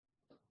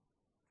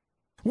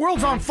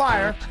World's on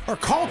fire. Our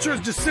culture is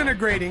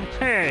disintegrating.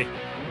 Hey,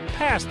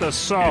 pass the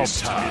salt.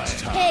 It's time.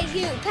 Hey,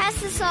 you,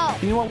 pass the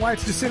salt. You know why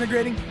it's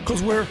disintegrating?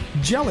 Because we're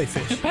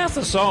jellyfish. Pass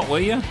the salt,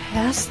 will you?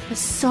 Pass the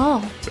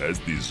salt. Pass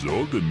the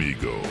salt,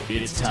 amigo.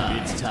 It's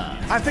time.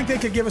 I think they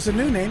could give us a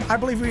new name. I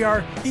believe we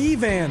are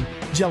Evan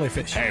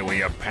Jellyfish. Hey, will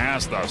you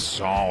pass the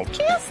salt?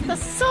 Pass the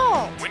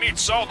salt. We need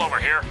salt over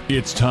here.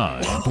 It's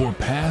time for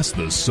Pass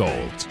the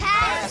Salt.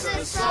 Pass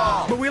the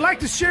salt. But we like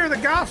to share the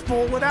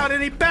gospel without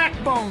any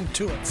backbone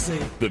to it, see?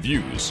 The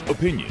views,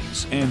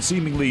 opinions, and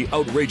seemingly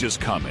outrageous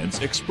comments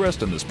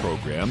expressed in this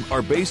program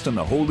are based on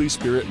the Holy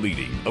Spirit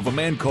leading of a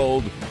man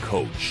called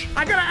Coach.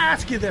 I gotta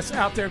ask you this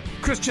out there,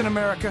 Christian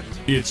America.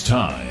 It's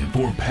time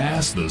for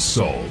Pass the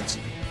Salt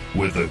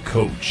with a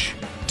Coach,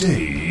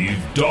 Dave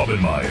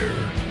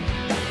Daubenmire.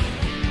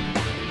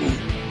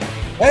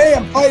 Hey,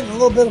 I'm fighting a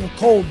little bit of a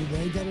cold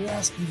today. Got a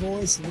raspy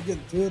voice, and we're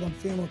getting through it. I'm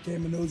feeling okay.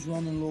 My nose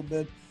running a little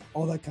bit,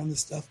 all that kind of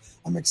stuff.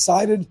 I'm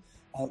excited.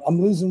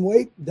 I'm losing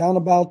weight, down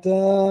about,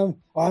 I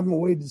haven't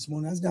weighed this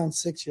morning. I was down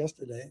 6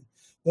 yesterday.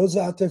 Those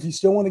out there, if you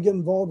still want to get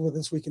involved with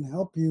us, we can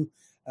help you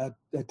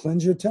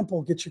cleanse your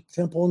temple, get your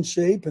temple in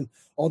shape, and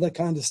all that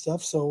kind of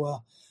stuff.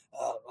 So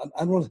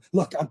I want to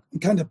look. I'm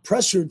kind of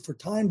pressured for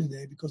time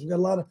today because we've got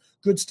a lot of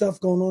good stuff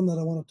going on that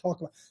I want to talk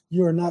about.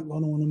 You are not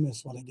going to want to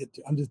miss what I get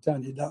to. I'm just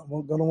telling you, you're not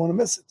going to want to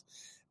miss it.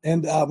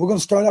 And we're going to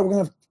start out. We're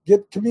going to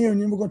get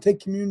communion. We're going to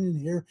take communion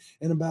here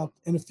in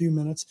a few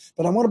minutes.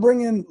 But I want to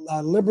bring in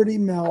Liberty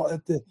Mel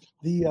at the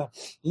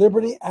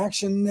Liberty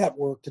Action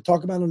Network to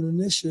talk about an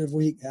initiative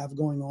we have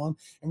going on,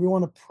 and we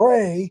want to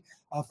pray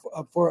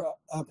for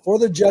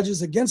the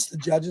judges, against the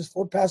judges,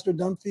 for Pastor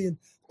Dunphy and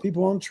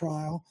people on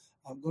trial.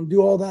 I'm going to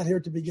do all that here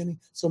at the beginning.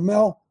 So,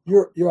 Mel,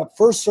 you're up.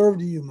 First serve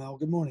to you, Mel.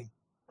 Good morning.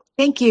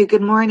 Thank you.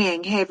 Good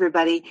morning. Hey,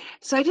 everybody.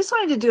 So I just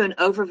wanted to do an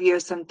overview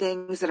of some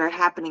things that are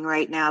happening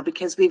right now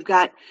because we've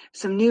got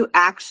some new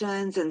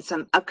actions and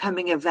some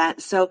upcoming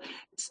events. So,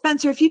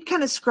 Spencer, if you'd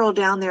kind of scroll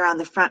down there on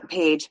the front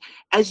page,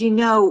 as you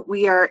know,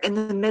 we are in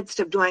the midst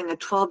of doing a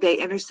 12-day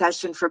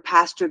intercession for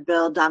Pastor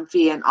Bill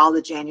Dunphy and all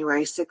the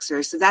January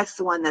Sixers. So that's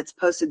the one that's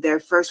posted there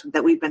first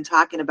that we've been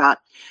talking about.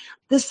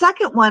 The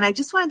second one, I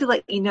just wanted to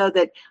let you know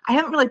that I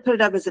haven't really put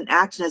it up as an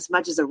action as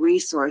much as a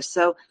resource.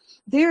 So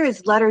there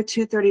is letter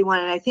 231,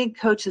 and I think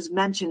Coach has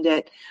mentioned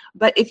it.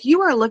 But if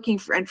you are looking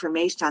for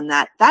information on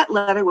that, that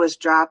letter was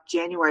dropped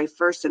January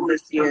 1st of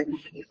this year.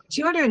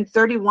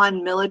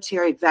 231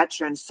 military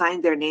veterans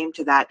signed their name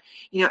to that,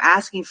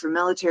 asking for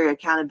military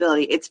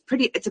accountability. It's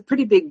a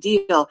pretty big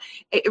deal.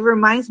 It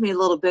reminds me a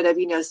little bit of,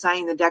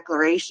 signing the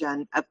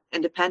Declaration of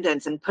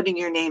Independence and putting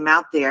your name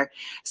out there.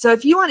 So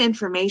if you want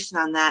information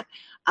on that,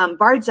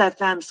 Bards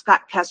FM,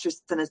 Scott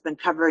Kesterson has been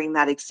covering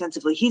that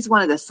extensively. He's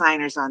one of the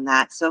signers on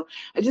that. So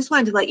I just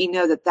wanted to let you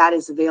know that that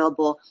is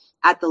available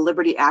at the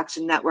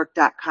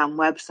libertyactionnetwork.com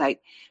website.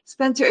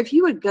 Spencer, if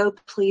you would go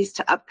please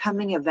to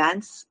upcoming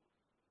events.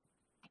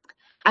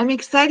 I'm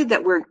excited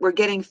that we're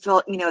getting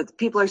filled,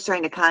 people are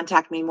starting to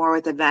contact me more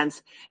with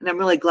events, and I'm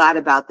really glad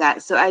about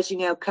that. So as you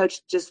know,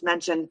 Coach just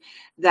mentioned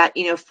that,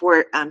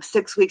 for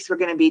 6 weeks, we're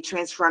going to be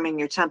transforming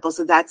your temple.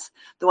 So that's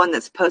the one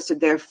that's posted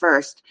there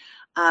first.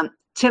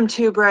 Tim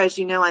Tuber, as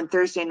you know, on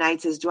Thursday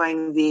nights is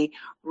doing the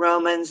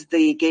Romans,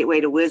 the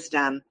Gateway to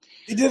Wisdom.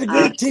 He did a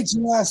great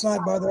teaching last night,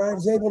 by the way. I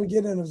was able to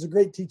get in. It was a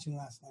great teaching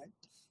last night.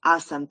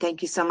 Awesome.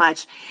 Thank you so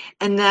much.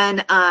 And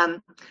then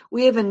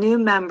we have a new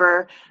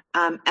member,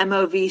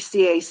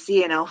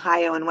 MOVCAC in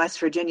Ohio and West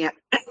Virginia,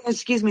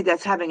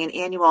 that's having an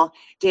annual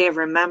Day of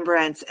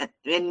Remembrance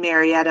in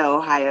Marietta,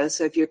 Ohio.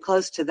 So if you're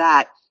close to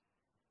that.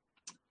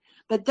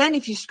 But then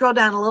if you scroll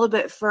down a little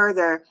bit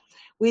further,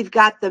 we've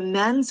got the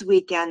men's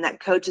weekend that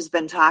Coach has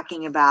been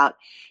talking about.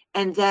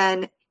 And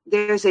then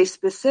there's a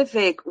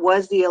specific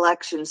Was the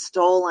Election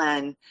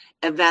Stolen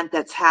event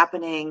that's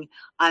happening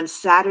on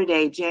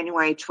Saturday,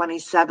 January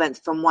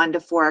 27th from 1 to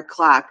 4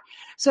 o'clock.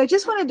 So I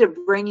just wanted to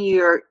bring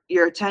your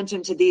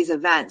attention to these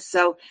events.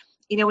 So,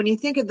 when you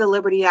think of the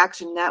Liberty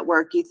Action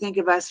Network, you think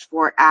of us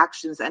for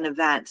actions and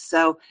events.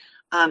 So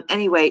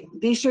anyway,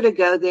 be sure to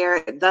go there,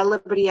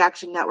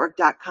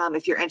 thelibertyactionnetwork.com,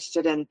 if you're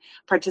interested in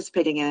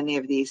participating in any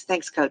of these.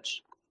 Thanks,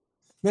 Coach.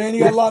 Man,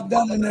 you got a lot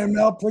done in there,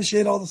 Mel.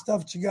 Appreciate all the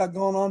stuff that you got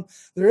going on.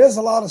 There is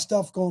a lot of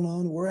stuff going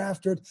on. We're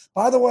after it.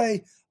 By the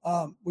way,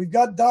 we've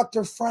got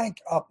Dr.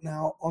 Frank up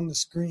now on the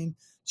screen.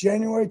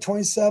 January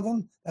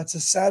 27th, that's a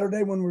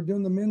Saturday when we're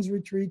doing the men's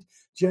retreat.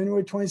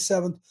 January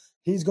 27th,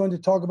 he's going to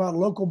talk about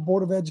local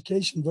Board of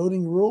Education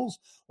voting rules,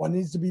 what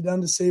needs to be done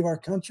to save our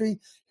country,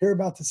 hear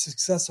about the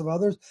success of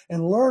others,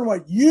 and learn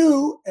what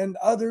you and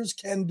others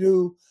can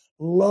do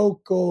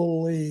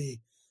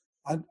locally.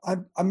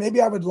 I maybe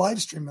I would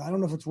live stream it. I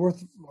don't know if it's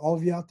worth all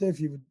of you out there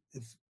if you'd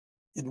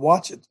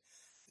watch it.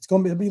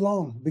 It'll be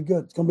long, it'll be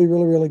good. It's gonna be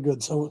really, really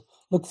good. So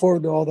look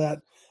forward to all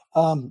that.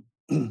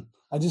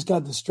 I just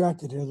got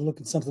distracted here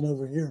looking something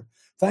over here.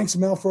 Thanks,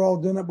 Mel, for all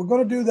doing it. We're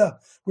going to do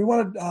we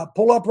want to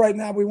pull up right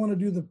now. We want to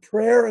do the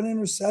prayer and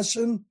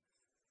intercession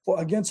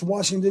against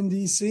Washington,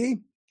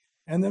 D.C.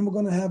 And then we're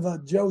going to have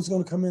Joe's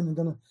going to come in and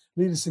going to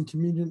lead us in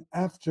communion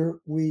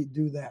after we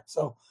do that.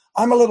 So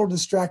I'm a little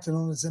distracted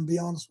on this, and be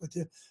honest with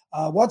you.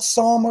 What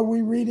psalm are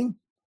we reading?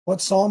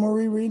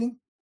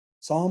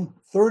 Psalm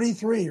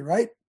 33,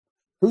 right?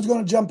 Who's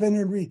going to jump in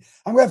here and read?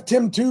 I'm going to have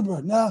Tim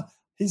Tuber. No,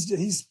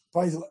 he's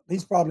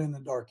probably in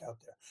the dark out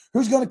there.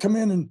 Who's going to come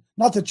in and,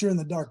 not that you're in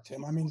the dark,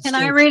 Tim. I mean, can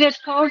I read it,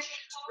 Coach?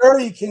 Sure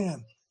you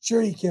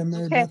can,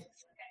 Mary Beth.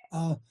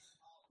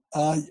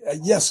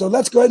 Yes, so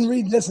let's go ahead and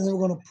read this, and then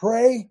we're going to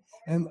pray.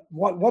 And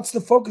what's the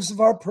focus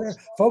of our prayer?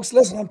 Folks,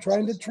 listen, I'm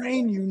trying to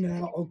train you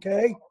now,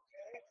 okay?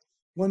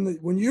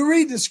 When you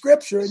read the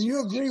scripture and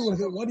you agree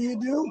with it, what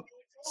do?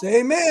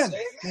 Say amen.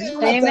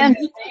 Amen.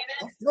 You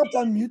don't have to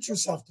unmute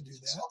yourself to do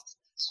that.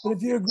 But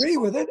if you agree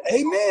with it,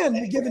 amen.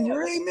 You're giving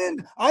your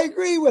amen. I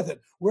agree with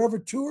it. Wherever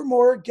two or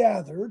more are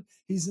gathered,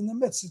 he's in the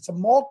midst. It's a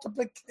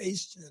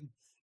multiplication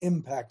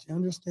impact. You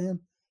understand?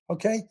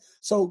 Okay?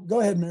 So go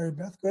ahead, Mary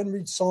Beth. Go ahead and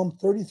read Psalm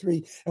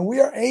 33. And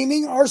we are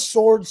aiming our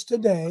swords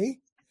today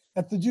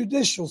at the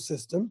judicial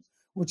system,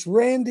 which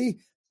Randy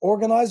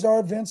organized our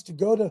events to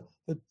go to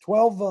the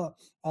 12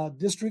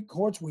 district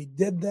courts. We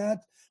did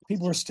that.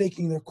 People are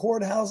staking their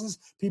courthouses.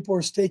 People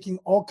are staking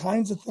all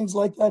kinds of things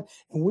like that.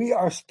 And we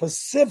are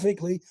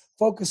specifically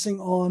focusing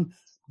on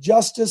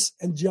justice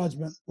and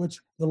judgment,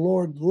 which the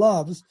Lord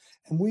loves.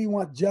 And we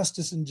want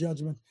justice and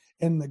judgment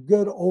in the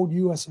good old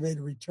U.S. of A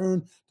to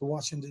return to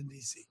Washington,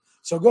 D.C.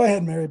 So go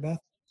ahead, Mary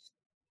Beth.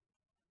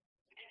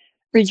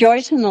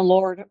 Rejoice in the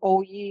Lord,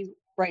 O ye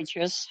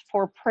righteous,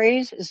 for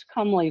praise is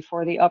comely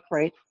for the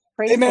upright.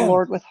 Praise Amen. the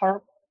Lord with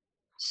harp.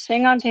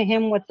 Sing unto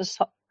him with the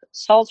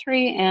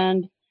psaltery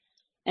and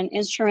an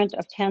instrument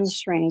of 10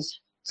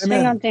 strings. Sing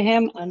Amen. unto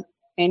him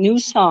a new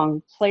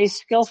song. Play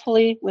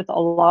skillfully with a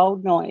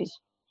loud noise.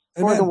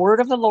 For the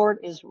word of the Lord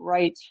is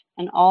right,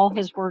 and all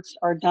his works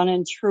are done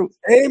in truth.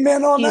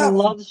 Amen on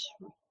that.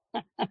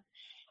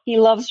 He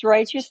loves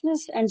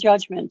righteousness and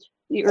judgment.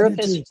 The earth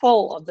is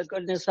full of the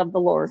goodness of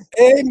the Lord.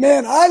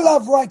 Amen. I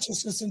love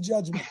righteousness and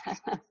judgment.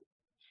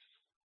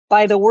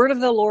 By the word of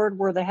the Lord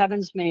were the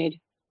heavens made,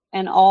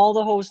 and all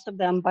the host of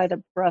them by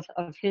the breath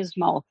of his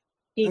mouth.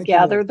 He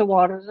gathered the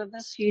waters of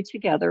the sea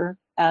together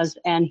as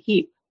an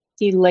heap.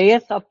 He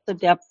layeth up the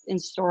depth in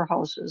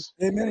storehouses.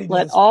 Amen.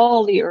 Let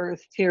all the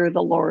earth fear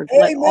the Lord.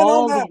 Amen. Let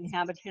all the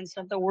inhabitants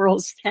of the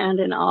world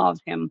stand in awe of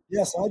him.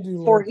 Yes, I do,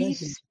 Lord. For he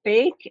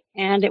spake,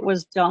 and it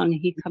was done.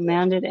 He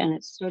commanded, and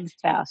it stood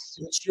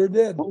fast. It sure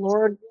did. The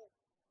Lord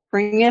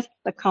bringeth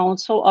the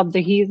counsel of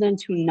the heathen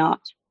to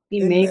naught. He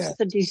makes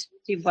the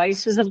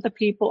devices of the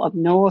people of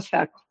no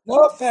effect.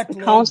 No effect. The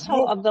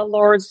counsel of the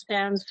Lord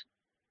stands.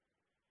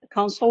 The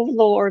counsel of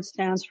the Lord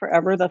stands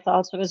forever. The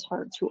thoughts of his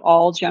heart to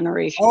all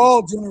generations.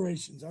 All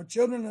generations, our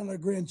children and our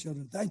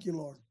grandchildren. Thank you,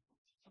 Lord.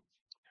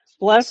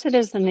 Blessed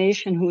is the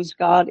nation whose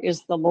God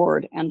is the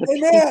Lord, and the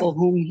people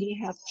whom he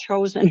hath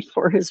chosen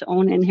for his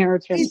own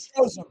inheritance.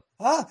 He chose them.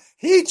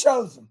 He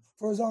chose them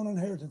for his own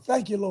inheritance.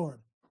 Thank you, Lord.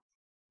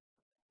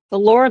 The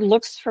Lord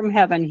looks from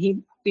heaven.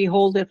 He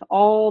beholdeth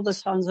all the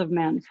sons of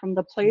men. From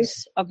the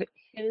place of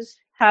his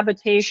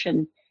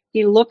habitation,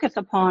 he looketh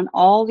upon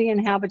all the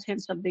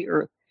inhabitants of the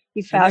earth.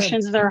 He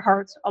fashions their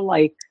hearts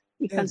alike.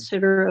 He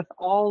considereth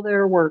all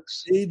their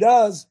works. He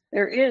does.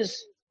 There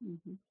is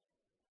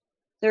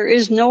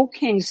no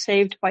king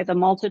saved by the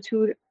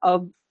multitude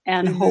of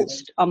an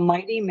host. A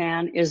mighty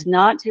man is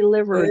not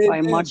delivered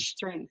by much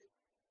strength.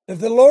 If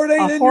the Lord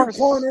ain't in your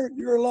corner,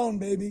 you're alone,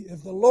 baby.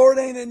 If the Lord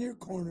ain't in your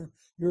corner,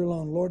 you're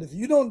alone. Lord, if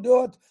you don't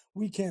do it,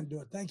 we can't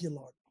do it. Thank you,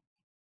 Lord.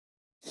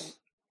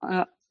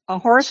 A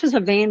horse is a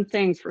vain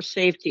thing for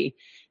safety.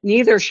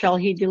 Neither shall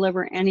he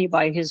deliver any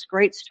by his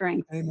great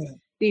strength.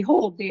 Amen.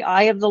 Behold, the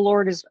eye of the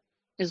Lord is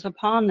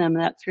upon them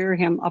that fear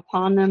him,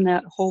 upon them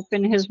that hope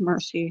in his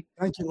mercy.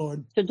 Thank you,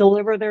 Lord. To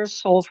deliver their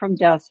soul from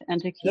death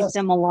and to keep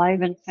them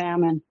alive in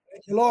famine.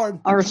 Thank you, Lord.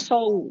 Our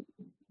soul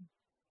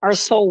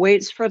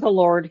waits for the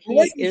Lord.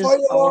 He is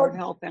our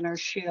help and our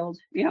shield.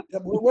 Yep,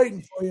 we're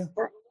waiting for you.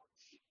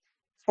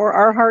 For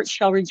our hearts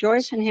shall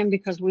rejoice in him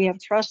because we have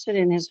trusted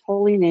in his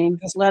holy name.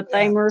 Let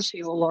thy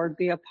mercy, O Lord,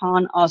 be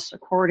upon us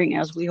according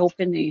as we hope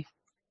in thee.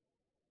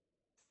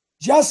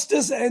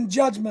 Justice and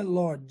judgment,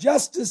 Lord.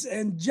 Justice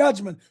and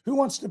judgment. Who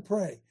wants to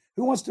pray?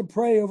 Who wants to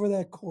pray over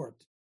that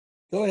court?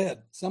 Go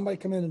ahead. Somebody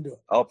come in and do it.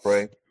 I'll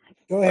pray.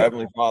 Go ahead.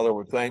 Heavenly Father,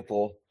 we're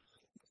thankful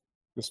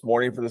this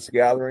morning for this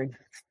gathering.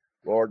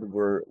 Lord,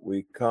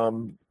 we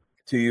come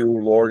to you,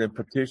 Lord, in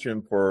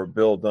petition for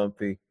Bill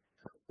Dunphy,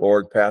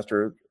 Lord,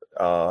 Pastor,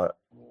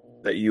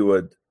 that you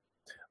would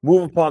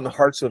move upon the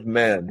hearts of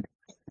men,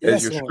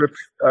 as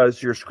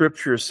your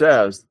scripture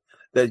says,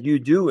 that you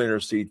do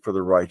intercede for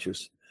the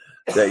righteous,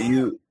 that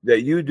you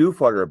do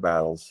fight our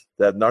battles,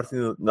 that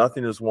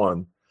nothing is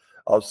won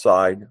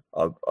outside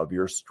of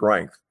your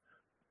strength.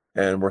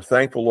 And we're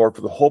thankful, Lord,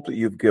 for the hope that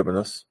you've given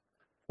us.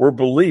 We're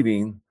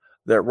believing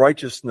that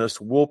righteousness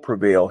will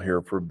prevail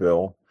here for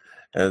Bill,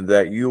 and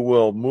that you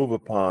will move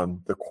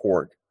upon the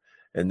court,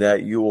 and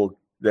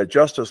that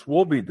justice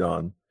will be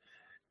done,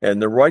 and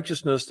the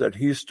righteousness that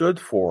he stood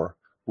for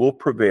will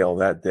prevail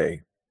that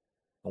day.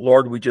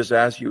 Lord, we just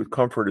ask you to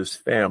comfort his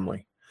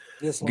family.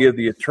 Yes, Lord. Give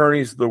the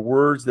attorneys the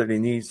words that he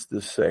needs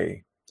to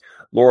say.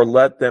 Lord,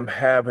 let them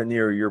have an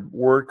ear. Your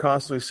word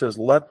constantly says,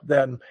 let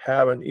them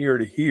have an ear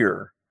to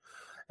hear.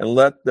 And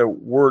let the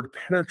word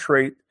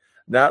penetrate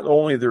not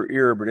only their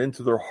ear, but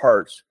into their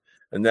hearts,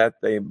 and that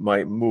they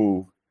might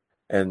move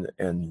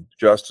and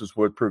justice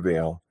would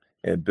prevail,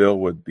 and Bill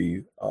would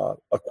be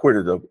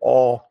acquitted of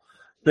all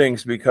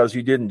things because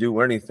he didn't do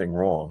anything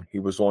wrong. He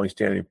was only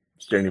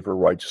standing for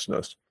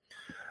righteousness.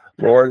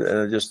 Lord,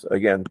 and just,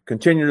 again,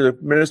 continue to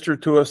minister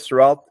to us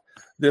throughout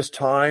this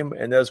time,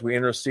 and as we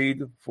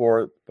intercede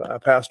for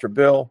Pastor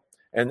Bill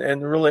and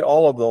really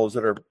all of those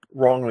that are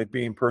wrongly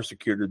being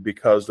persecuted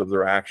because of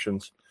their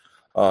actions,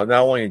 not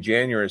only in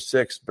January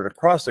 6th, but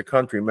across the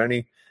country,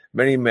 many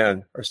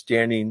men are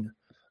standing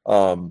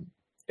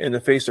in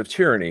the face of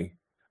tyranny,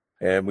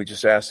 and we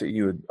just ask that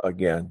you would,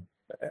 again,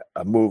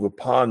 move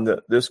upon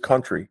this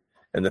country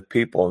and the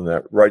people, and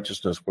that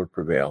righteousness would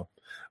prevail.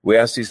 We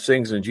ask these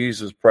things in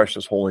Jesus'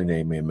 precious holy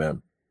name.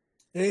 Amen.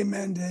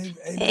 Amen, Dave.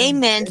 Amen.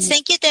 Amen.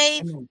 Thank you,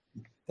 Dave. Amen.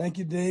 Thank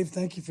you, Dave.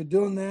 Thank you for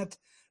doing that.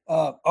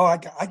 I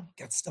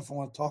got stuff I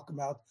want to talk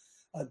about.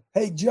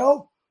 Hey,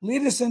 Joe,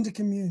 lead us into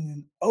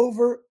communion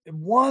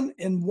in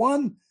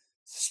one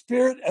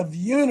spirit of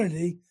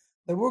unity,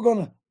 that we're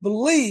going to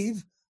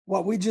believe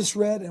what we just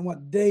read and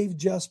what Dave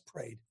just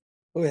prayed.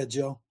 Go ahead,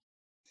 Joe.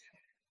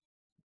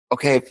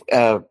 Okay,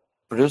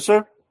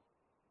 producer.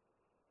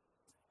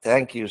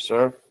 Thank you,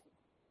 sir.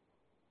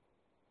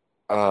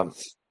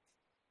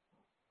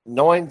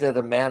 Knowing that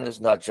a man is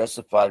not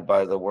justified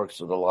by the works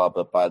of the law,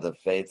 but by the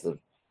faith of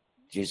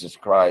Jesus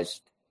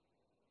Christ,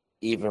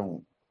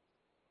 even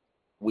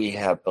we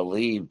have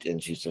believed in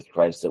Jesus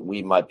Christ, that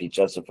we might be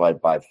justified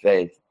by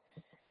faith,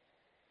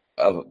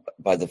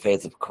 by the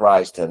faith of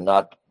Christ, and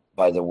not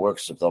by the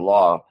works of the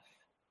law.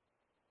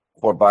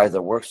 For by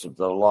the works of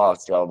the law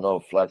shall no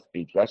flesh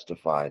be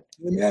justified.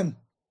 Amen.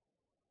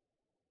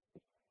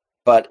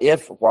 But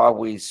if, while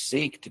we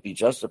seek to be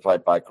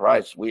justified by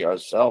Christ, we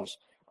ourselves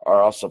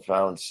are also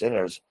found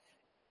sinners,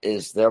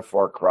 is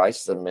therefore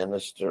Christ the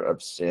minister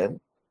of sin?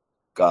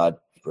 God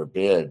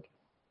forbid.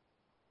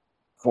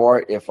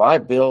 For if I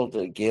build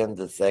again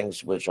the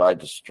things which I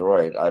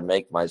destroyed, I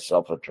make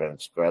myself a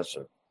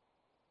transgressor.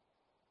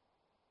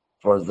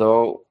 For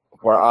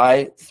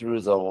I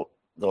through the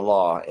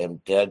law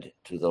am dead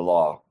to the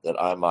law,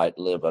 that I might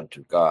live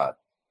unto God.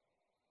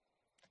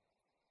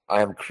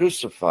 I am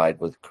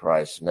crucified with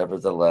Christ,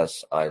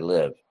 nevertheless I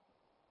live.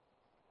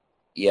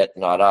 Yet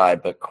not I,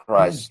 but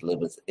Christ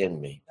liveth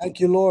in me. Thank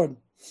you, Lord.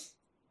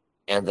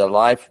 And the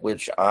life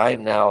which I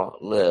now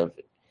live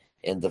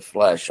in the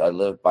flesh, I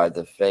live by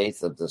the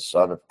faith of the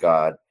Son of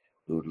God,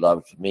 who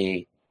loved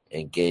me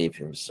and gave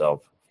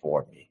himself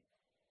for me.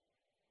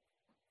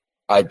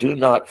 I do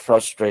not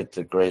frustrate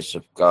the grace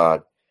of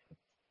God,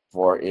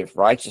 for if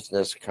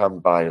righteousness come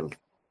by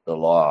the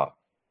law,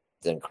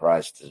 then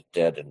Christ is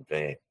dead in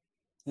vain.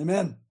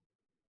 Amen.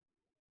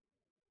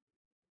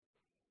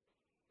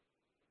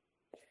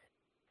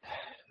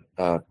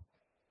 Let's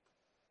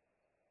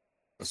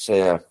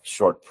say a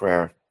short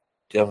prayer.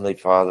 Dear Heavenly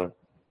Father,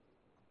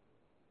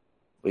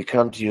 we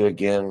come to you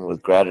again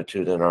with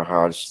gratitude in our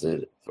hearts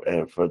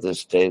for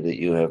this day that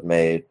you have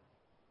made,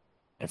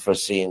 and for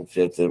seeing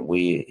fit that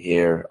we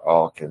here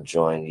all can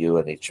join you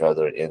and each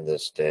other in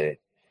this day,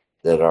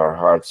 that our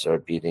hearts are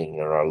beating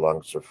and our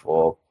lungs are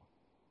full.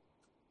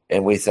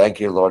 And we thank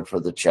you, Lord, for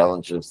the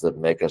challenges that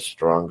make us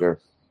stronger.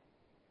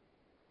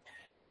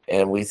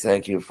 And we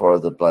thank you for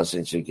the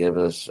blessings you give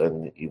us,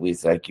 and we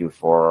thank you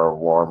for our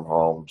warm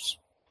homes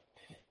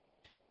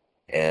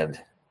and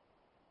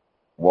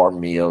warm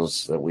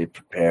meals that we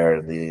prepare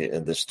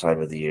in this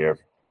time of the year.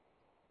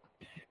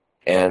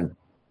 And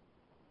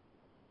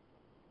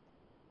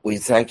we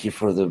thank you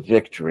for the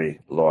victory,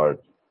 Lord,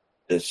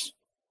 this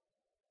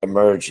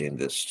emerging,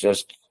 this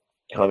just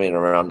coming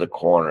around the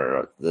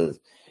corner, the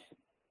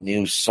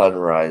new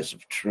sunrise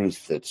of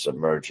truth that's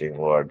emerging,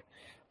 Lord,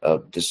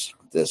 of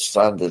the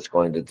sun that's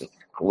going to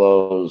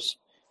disclose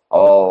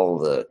all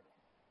the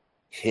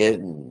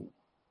hidden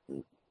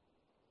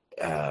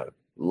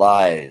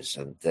lies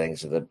and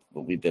things that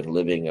we've been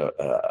living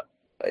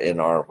in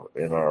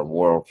our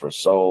world for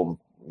so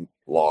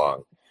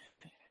long.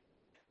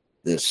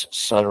 This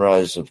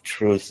sunrise of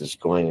truth is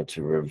going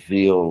to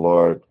reveal,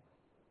 Lord,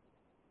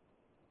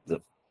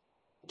 the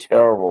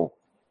terrible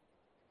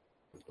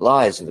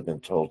lies that have been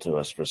told to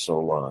us for so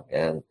long.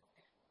 And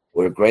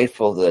we're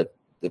grateful that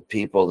the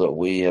people that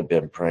we have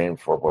been praying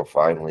for will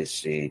finally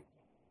see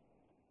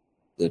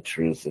the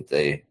truth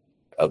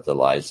of the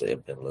lies they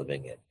have been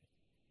living in.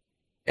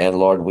 And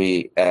Lord,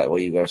 we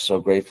are so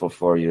grateful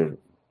for your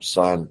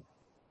Son,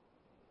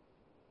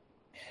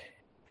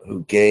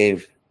 who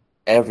gave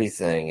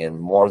everything and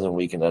more than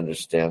we can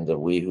understand, that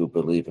we who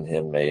believe in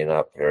him may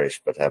not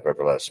perish but have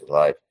everlasting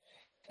life.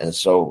 And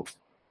so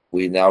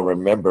we now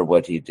remember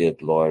what he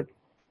did, Lord.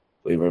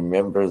 We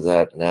remember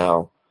that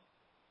now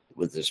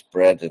with this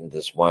bread and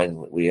this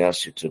wine. We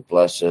ask you to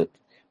bless it,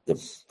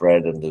 the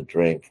bread and the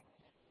drink,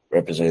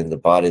 representing the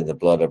body and the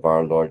blood of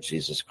our Lord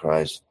Jesus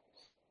Christ.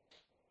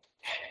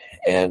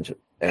 and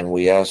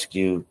we ask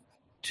you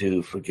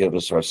to forgive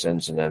us our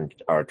sins and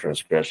our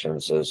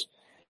transgressions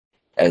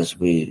as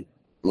we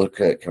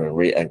look at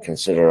and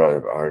consider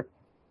our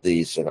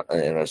these in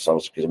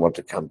ourselves, because we want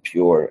to come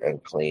pure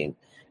and clean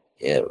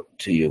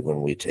to you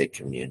when we take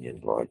communion,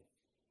 Lord.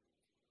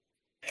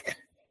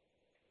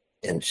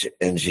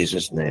 In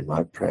Jesus' name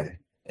I pray.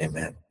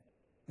 Amen.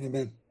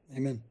 Amen.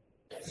 Amen.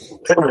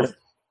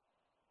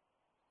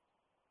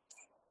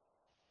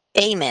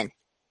 Amen.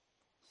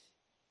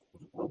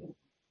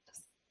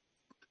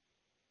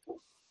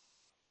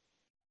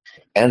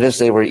 And as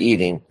they were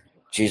eating,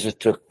 Jesus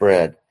took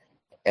bread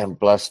and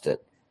blessed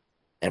it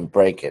and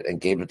brake it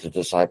and gave it to the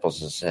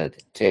disciples and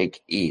said,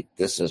 "Take, eat,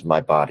 this is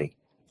my body."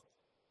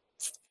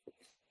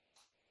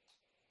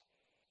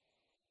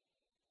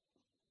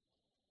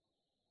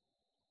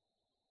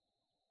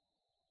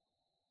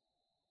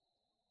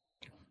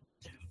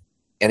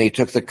 And he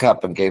took the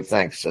cup and gave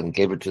thanks and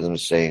gave it to them,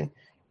 saying,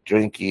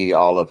 "Drink ye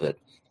all of it,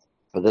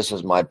 for this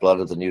is my blood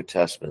of the New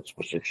Testament,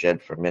 which is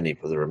shed for many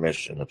for the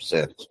remission of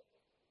sins."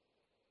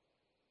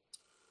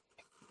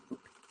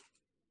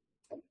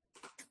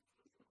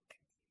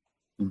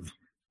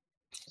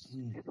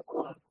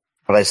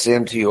 But I say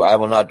unto you, I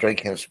will not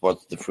drink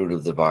henceforth the fruit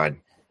of the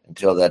vine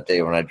until that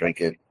day when I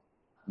drink it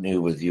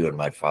new with you in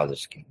my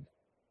Father's kingdom.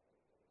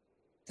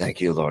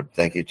 Thank you, Lord.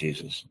 Thank you,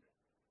 Jesus.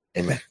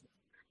 Amen.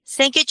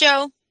 Thank you,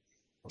 Joe.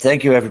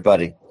 Thank you,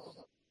 everybody.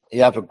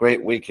 You have a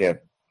great weekend.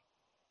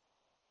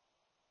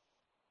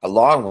 A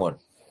long one.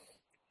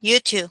 You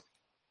too.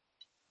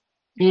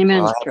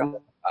 Amen,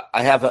 Joe.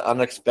 I have an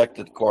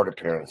unexpected court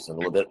appearance in a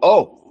little bit.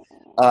 Oh,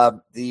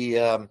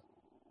 the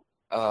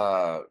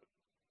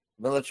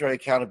military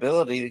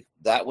accountability,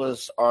 that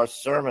was our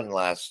sermon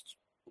last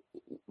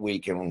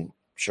week in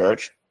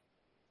church.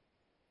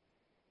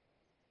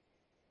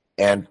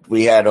 And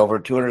we had over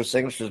 200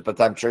 signatures by the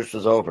time church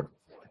was over.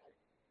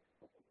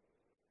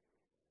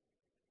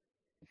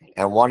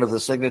 And one of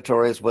the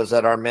signatories was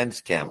at our men's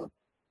camp,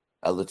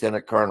 a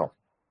lieutenant colonel,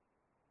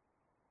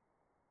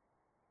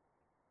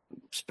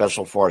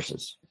 Special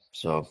Forces,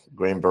 so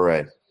Green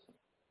Beret.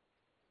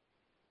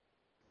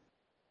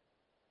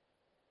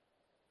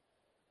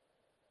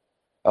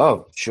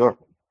 Oh, sure.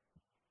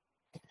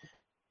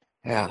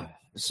 Yeah.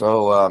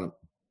 So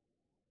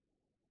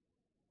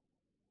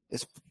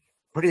it's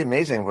pretty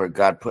amazing where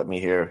God put me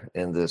here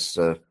in this,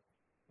 right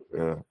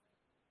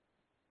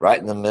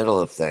in the middle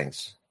of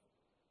things.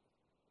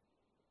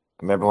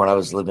 I remember when I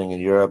was living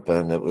in Europe,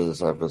 and I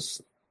was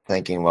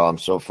thinking, well, I'm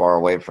so far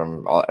away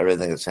from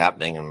everything that's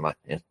happening in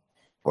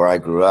where I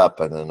grew up,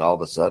 and then all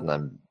of a sudden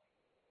I'm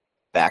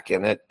back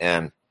in it,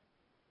 and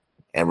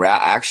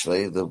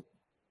actually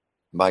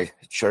my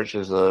church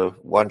is the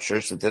one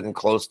church that didn't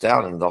close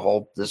down in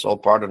this whole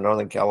part of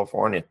Northern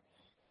California,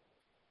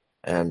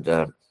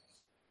 and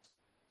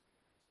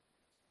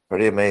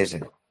pretty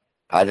amazing.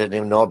 I didn't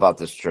even know about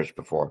this church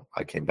before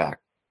I came back.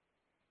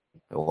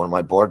 One of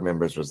my board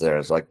members was there.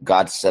 It's like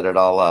God set it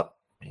all up.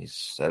 He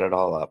set it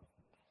all up.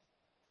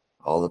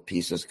 All the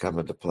pieces come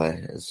into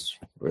play. It's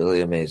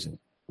really amazing.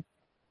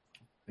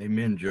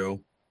 Amen,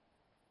 Joe.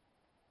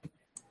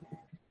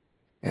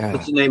 Yeah.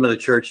 What's the name of the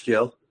church,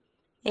 Joe?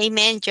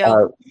 Amen,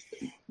 Joe.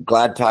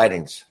 Glad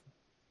Tidings.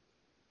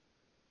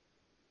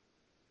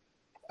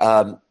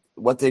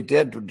 What they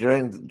did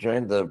during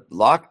the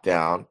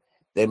lockdown,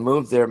 they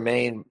moved their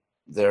main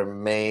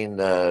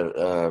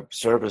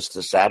service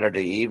to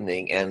Saturday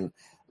evening and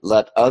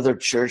let other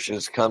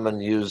churches come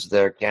and use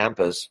their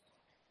campus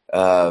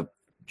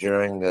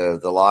during the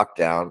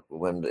lockdown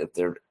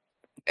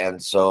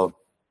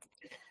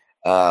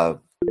and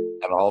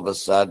all of a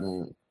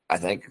sudden, I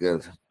think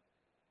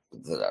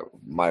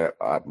my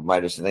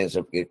understanding is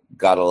it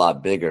got a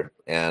lot bigger,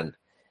 and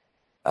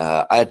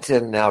I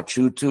attend now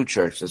two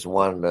churches,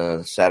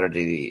 one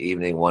Saturday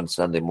evening, one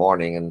Sunday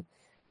morning,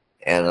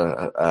 and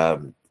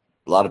a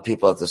lot of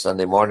people at the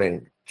Sunday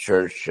morning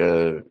church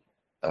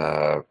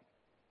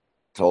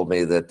told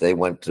me that they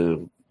went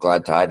to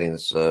Glad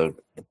Tidings during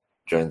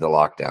the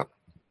lockdown.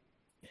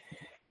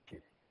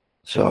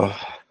 So,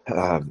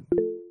 and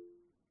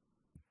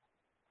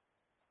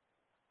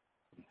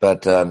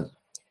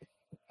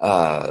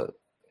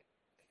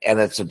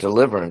it's a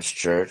deliverance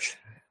church.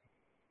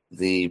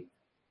 If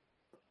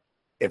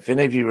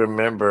any of you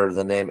remember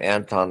the name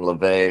Anton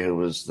LaVey, who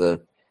was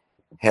the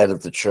head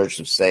of the Church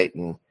of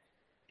Satan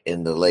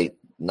in the late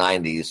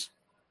 90s,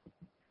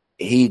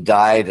 he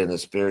died in a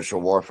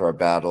spiritual warfare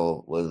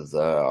battle with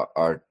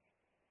our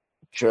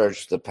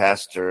church. The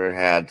pastor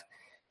had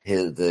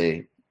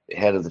the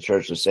head of the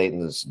Church of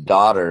Satan's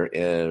daughter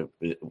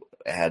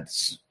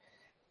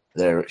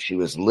she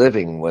was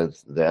living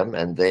with them,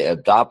 and they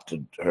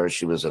adopted her.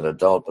 She was an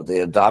adult, but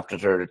they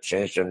adopted her,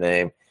 changed her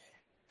name,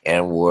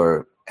 and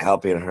were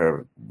helping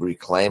her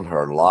reclaim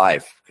her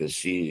life because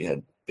she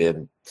had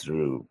been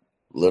through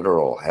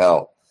literal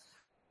hell.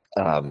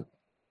 And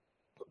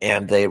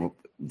they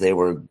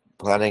were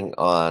planning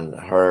on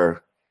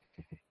her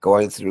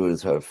going through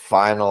her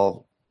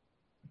final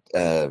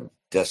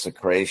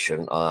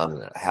desecration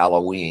on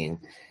Halloween,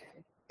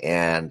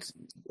 And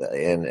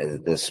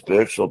in the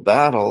spiritual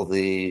battle,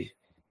 the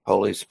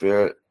Holy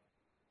Spirit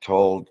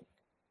told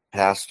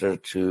Pastor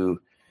to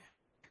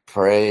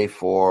pray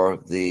for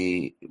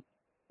the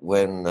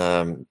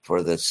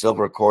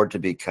silver cord to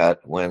be cut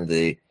when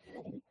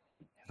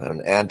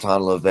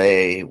Anton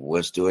LaVey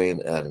was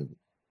doing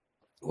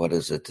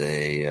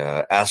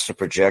astral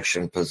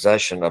projection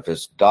possession of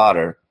his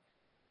daughter.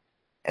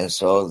 And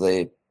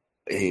so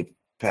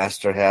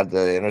Pastor had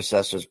the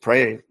intercessors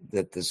pray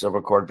that the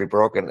silver cord be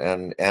broken,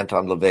 and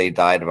Anton LaVey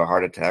died of a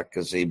heart attack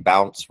because he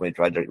bounced when he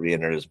tried to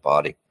re-enter his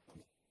body.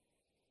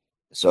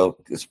 So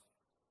it's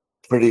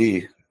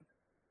pretty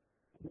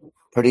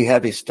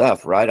heavy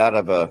stuff right out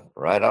of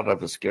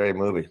a scary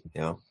movie,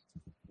 you know.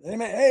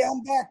 Amen. Hey,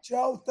 I'm back,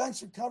 Joe. Thanks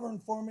for covering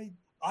for me.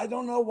 I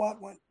don't know what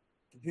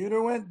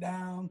computer went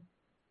down.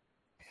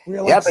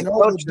 But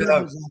Coach,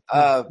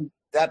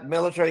 that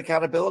military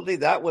accountability,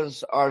 that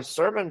was our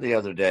sermon the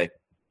other day.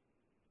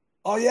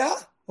 Oh yeah?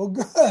 Well,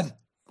 good.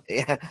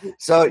 Yeah.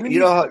 So you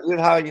know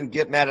how you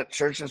get mad at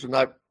churches for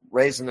not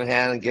raising their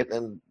hand and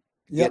getting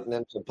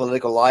into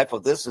political life? Well,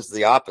 this is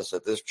the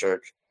opposite, this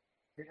church.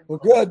 Well,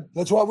 good.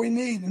 That's what we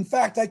need. In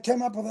fact, I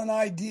came up with an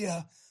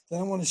idea that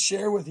I want to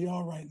share with you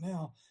all right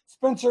now.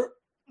 Spencer,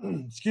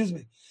 excuse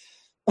me.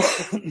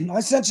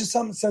 I sent you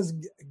something that says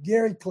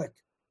Gary Click.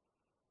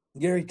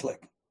 Gary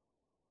Click.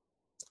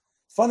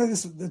 Funny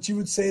that you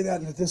would say that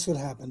and that this would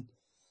happen.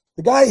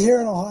 The guy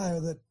here in Ohio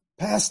that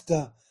passed,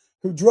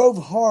 who drove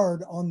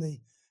hard on the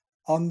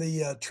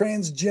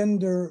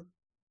transgender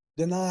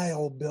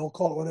denial bill,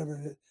 call it whatever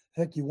the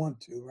heck you want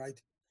to,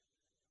 right?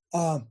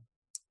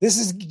 This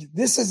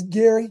is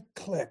Gary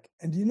Click.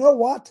 And do you know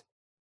what?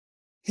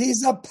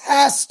 He's a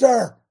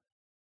pastor.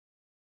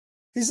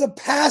 He's a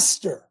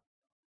pastor.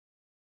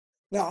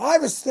 Now, I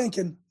was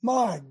thinking,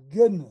 my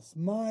goodness.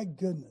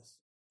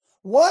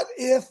 What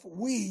if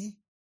we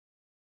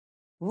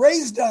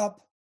raised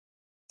up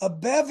a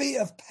bevy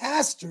of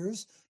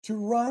pastors to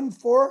run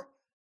for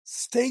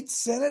state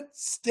senate,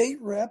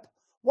 state rep?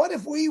 What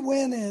if we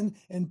went in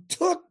and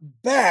took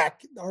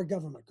back our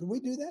government? Could we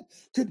do that?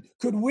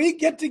 Could we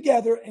get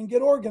together and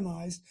get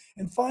organized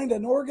and find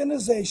an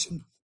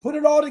organization, put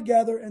it all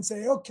together and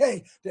say,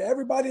 okay, to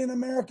everybody in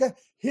America,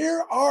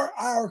 here are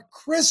our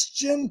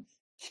Christian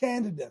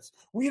candidates.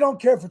 We don't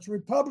care if it's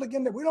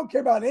Republican, we don't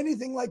care about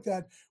anything like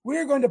that.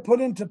 We're going to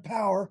put into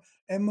power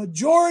a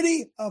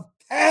majority of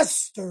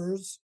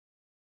pastors.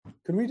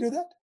 Can we do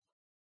that?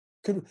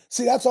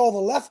 See, that's all the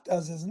left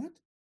does, isn't it?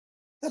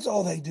 That's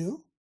all they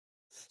do.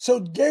 So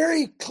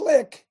Gary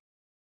Click,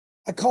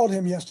 I called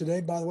him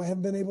yesterday, by the way, I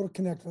haven't been able to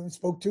connect with him.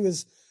 Spoke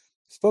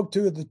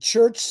to the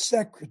church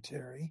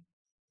secretary,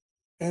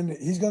 and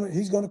he's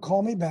gonna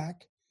call me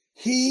back.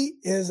 He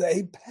is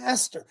a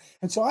pastor.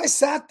 And so I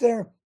sat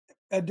there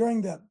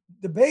during the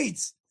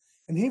debates,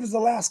 and he was the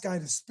last guy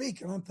to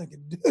speak. And I'm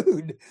thinking,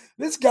 dude,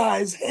 this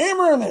guy's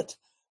hammering it.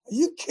 Are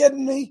you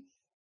kidding me?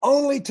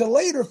 Only to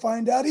later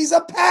find out he's a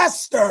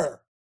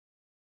pastor.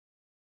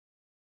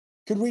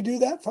 Could we do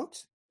that,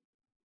 folks?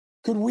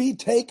 Could we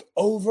take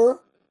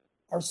over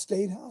our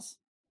state house?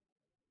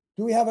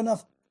 Do we have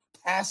enough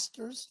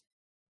pastors?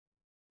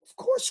 Of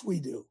course we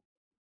do.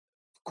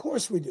 Of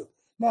course we do.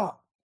 Now,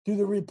 do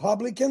the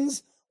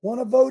Republicans want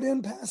to vote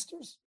in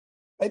pastors?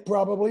 They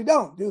probably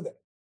don't, do they?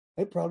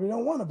 They probably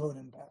don't want to vote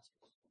in pastors.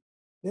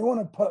 They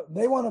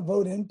want to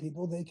vote in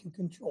people they can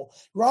control.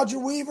 Roger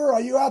Weaver,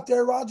 are you out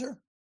there, Roger?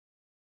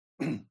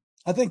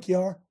 I think you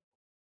are.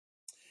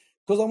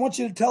 Because I want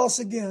you to tell us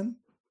again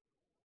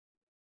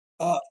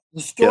the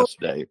story. Yes,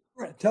 Dave.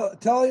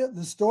 Tell you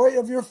the story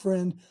of your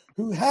friend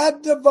who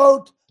had to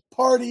vote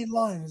party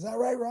line. Is that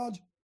right,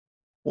 Roger?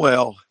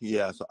 Well,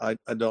 yes. I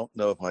don't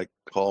know if I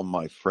call him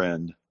my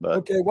friend, but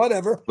okay,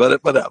 whatever.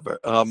 But whatever.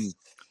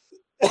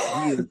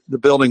 The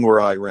building where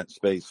I rent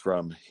space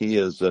from, he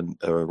is a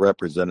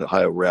representative,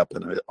 Ohio rep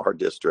in our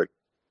district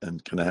in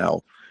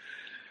Canal.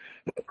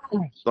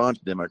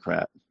 Staunch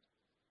Democrat,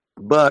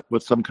 but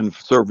with some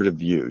conservative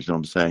views. You know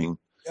what I'm saying?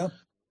 Yeah.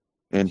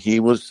 And he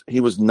was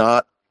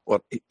not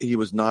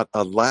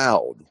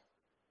allowed.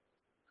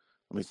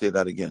 Let me say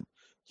that again.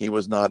 He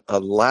was not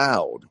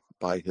allowed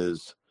by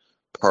his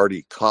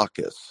party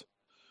caucus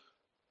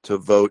to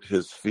vote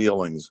his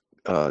feelings,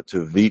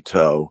 to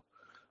veto,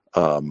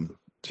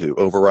 to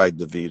override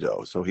the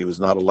veto. So he was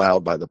not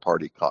allowed by the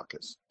party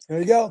caucus. There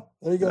you go.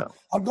 Yeah.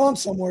 I'm going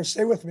somewhere.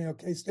 Stay with me,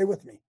 okay? Stay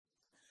with me.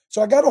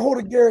 So I got a hold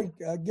of Gary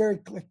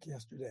Click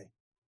yesterday.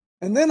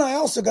 And then I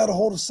also got a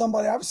hold of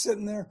somebody. I was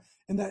sitting there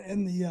in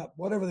the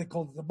whatever they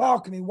call it, the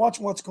balcony,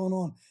 watching what's going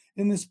on.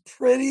 And this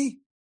pretty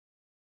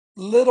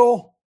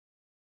little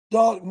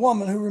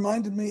woman who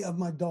reminded me of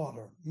my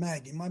daughter,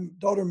 Maggie. My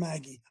daughter,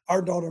 Maggie.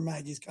 Our daughter,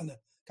 Maggie, is kind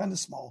of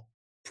small,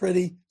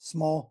 pretty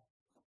small.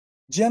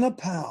 Jenna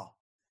Powell.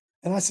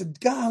 And I said,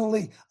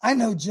 golly, I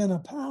know Jenna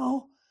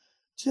Powell.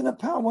 Jenna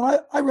Powell. When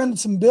I rented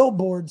some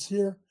billboards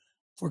here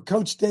for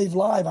Coach Dave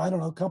Live, I don't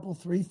know,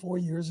 4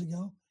 years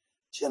ago.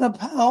 Jenna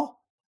Powell,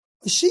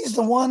 she's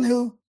the one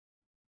who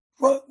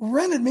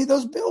rented me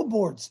those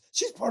billboards.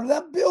 She's part of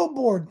that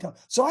billboard.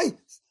 So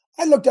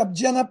I looked up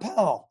Jenna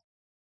Powell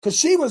because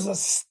she was a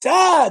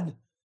stud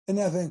in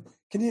that thing.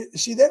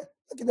 Is she there?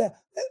 Look at that.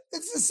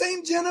 It's the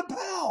same Jenna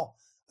Powell.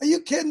 Are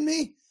you kidding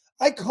me?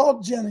 I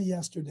called Jenna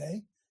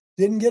yesterday.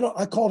 Didn't get on.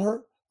 I called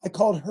her.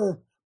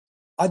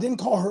 I didn't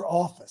call her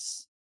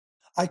office.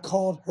 I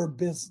called her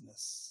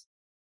business.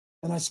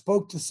 And I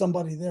spoke to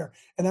somebody there.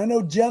 And I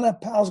know Jenna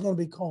Powell's going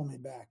to be calling me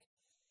back.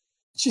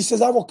 She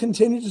says, I will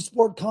continue to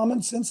support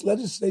common sense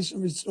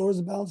legislation restores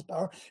the balance of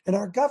power in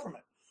our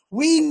government.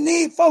 We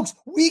need, folks,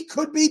 we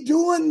could be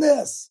doing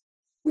this.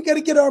 We got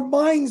to get our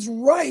minds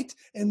right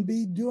and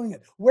be doing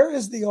it. Where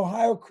is the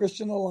Ohio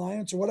Christian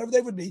Alliance or whatever they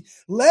would be?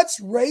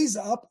 Let's raise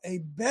up a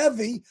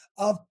bevy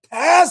of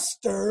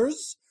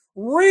pastors,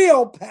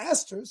 real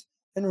pastors,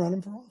 and run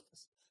them for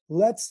office.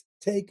 Let's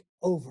take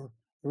over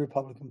the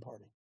Republican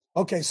Party.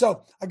 Okay,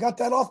 so I got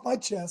that off my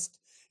chest.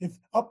 If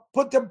I'll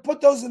put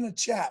those in the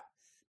chat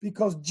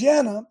because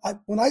Jenna,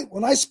 when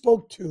I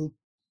spoke to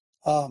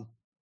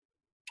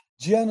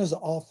Jenna's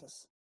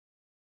office,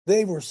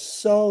 they were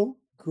so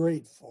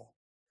grateful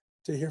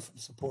to hear from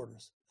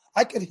supporters.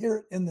 I could hear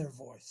it in their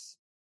voice.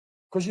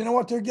 Because you know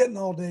what they're getting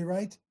all day,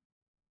 right?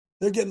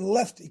 They're getting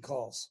lefty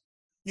calls.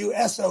 You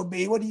SOB,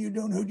 what are you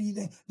doing? Who do you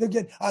think? They're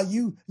getting,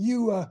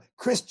 you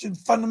Christian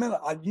fundamental.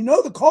 You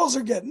know the calls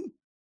they're getting.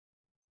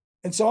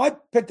 And so I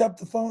picked up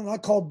the phone and I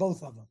called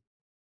both of them.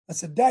 I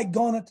said,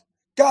 daggone it,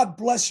 God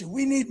bless you.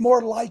 We need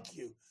more like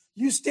you.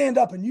 You stand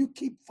up and you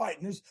keep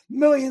fighting. There's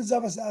millions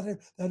of us out here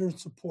that are in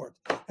support.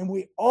 And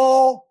we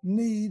all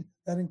need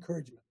that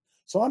encouragement.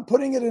 So I'm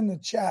putting it in the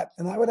chat,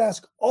 and I would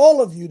ask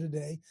all of you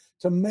today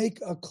to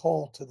make a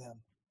call to them.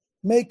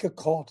 Make a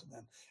call to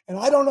them. And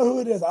I don't know who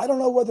it is. I don't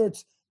know whether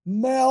it's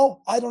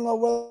Mel. I don't know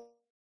whether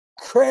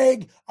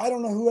Craig. I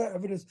don't know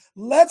whoever it is.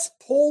 Let's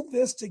pull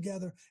this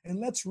together, and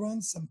let's run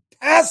some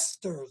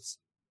pastors.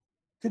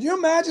 Could you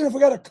imagine if we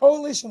got a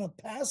coalition of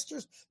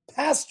pastors?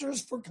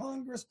 Pastors for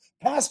Congress,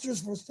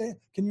 pastors for state.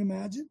 Can you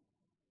imagine?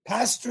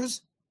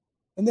 Pastors.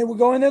 And they were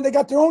going in. They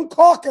got their own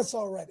caucus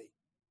already.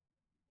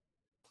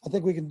 I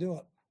think we can do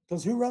it.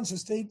 Because who runs the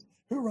state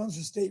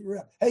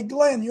rep? Hey,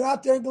 Glenn, you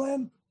out there,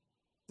 Glenn?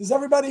 Does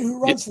everybody who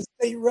runs for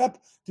state rep,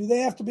 do they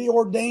have to be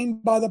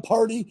ordained by the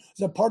party? Does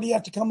the party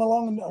have to come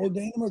along and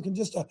ordain them, or can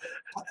just a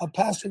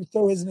pastor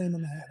throw his name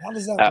in the hat? How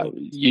does that work?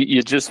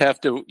 You just have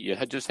to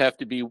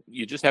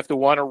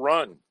want to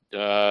run.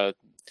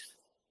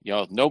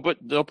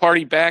 No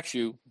party backs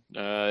you.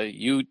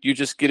 You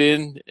just get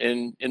in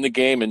the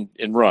game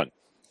and run.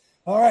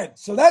 All right.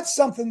 So that's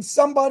something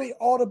somebody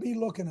ought to be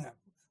looking at.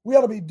 We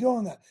ought to be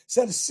doing that.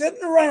 Instead of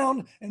sitting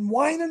around and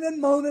whining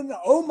and moaning,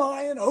 oh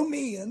my and oh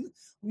me, and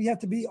we have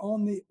to be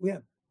on the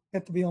offensive. We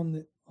have to be on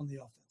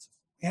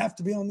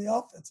the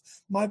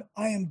offense.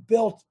 I am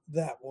built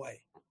that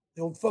way.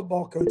 The old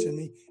football coach in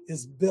me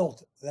is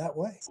built that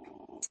way.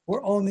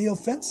 We're on the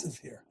offensive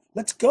here.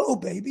 Let's go,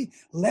 baby.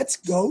 Let's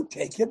go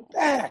take it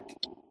back.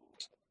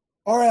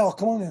 RL,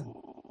 come on in.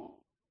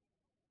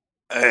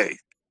 Hey,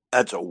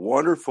 that's a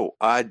wonderful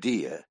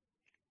idea.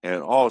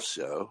 And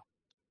also,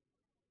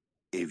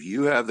 if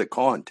you have the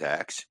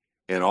contacts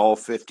in all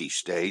 50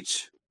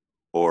 states,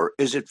 or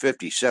is it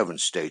 57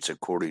 states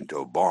according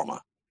to Obama,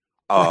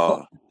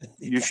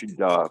 you should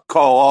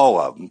call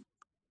all of them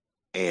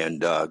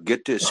and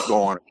get this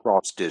going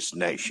across this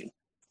nation.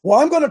 Well,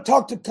 I'm going to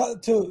talk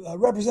to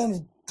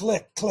Representative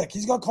Click.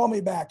 He's going to call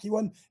me back. He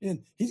wasn't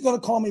in. He's going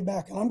to call me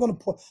back, and I'm going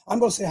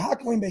to say, how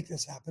can we make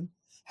this happen?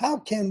 How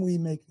can we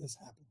make this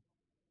happen?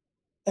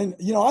 And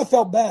I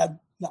felt bad.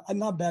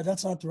 Not bad.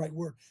 That's not the right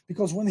word.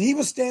 Because when he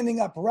was standing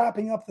up,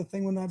 wrapping up the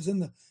thing, when I was in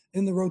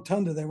the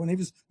rotunda there, when he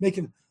was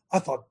making, I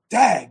thought,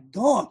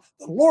 daggone,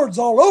 the Lord's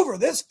all over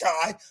this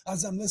guy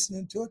as I'm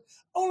listening to it,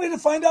 only to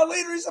find out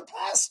later he's a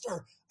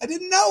pastor. I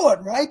didn't know it,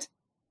 right?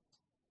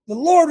 The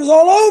Lord was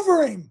all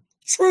over him.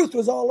 Truth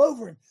was all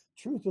over him.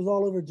 Truth was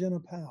all over Jenna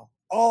Powell.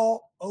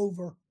 All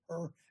over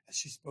her as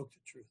she spoke the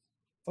truth.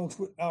 Folks,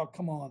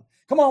 come on.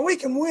 Come on, we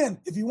can win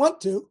if you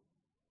want to.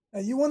 Now,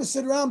 you want to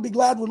sit around and be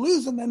glad we're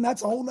losing, then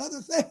that's a whole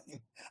other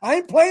thing. I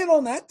ain't playing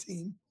on that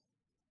team.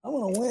 I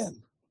want to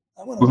win.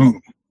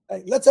 Win.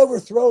 Hey, let's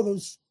overthrow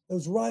those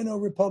rhino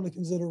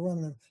Republicans that are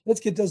running them.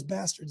 Let's get those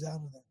bastards out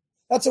of there.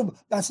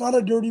 That's not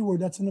a dirty word.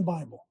 That's in the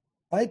Bible,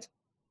 right?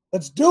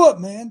 Let's do it,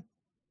 man.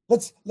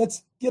 Let's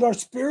get our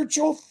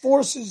spiritual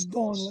forces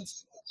going.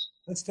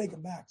 Let's take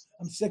it back.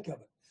 I'm sick of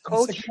it.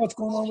 I'm sick of what's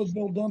going on with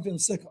Bill Dunphy. I'm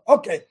sick of it.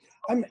 Okay.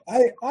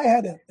 I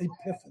had an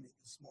epiphany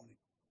this morning.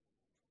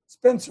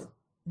 Spencer.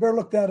 You better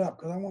look that up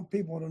because I want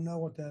people to know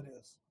what that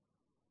is.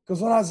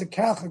 Because when I was a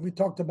Catholic, we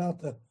talked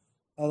about the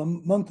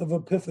month of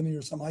Epiphany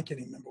or something. I can't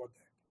even remember what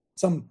that.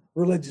 Some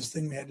religious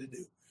thing we had to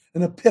do.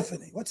 An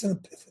epiphany. What's an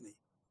epiphany?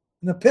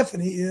 An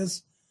epiphany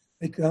is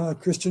a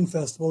Christian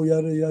festival.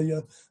 Yada yada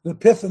yada. An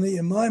epiphany,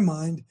 in my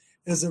mind,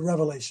 is a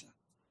revelation.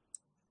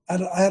 I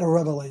had a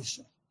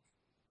revelation.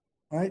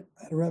 Right?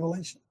 I had a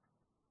revelation.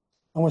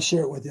 I want to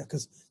share it with you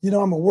because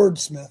I'm a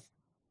wordsmith,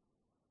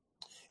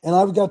 and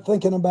I've got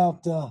thinking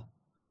about.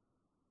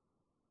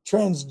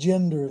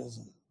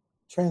 Transgenderism.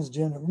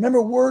 Transgender.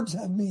 Remember, words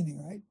have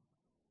meaning, right?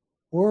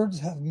 Words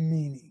have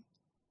meaning.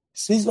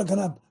 So he's looking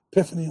up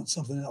epiphany on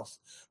something else.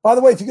 By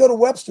the way, if you go to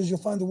Webster's, you'll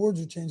find the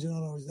words are changed. They're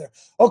not always there.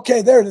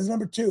 Okay, there it is,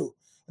 number 2.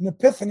 An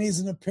epiphany is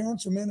an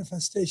appearance or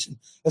manifestation,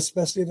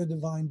 especially of a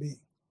divine being.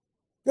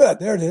 Good,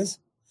 there it is.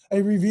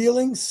 A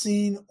revealing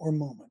scene or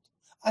moment.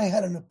 I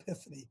had an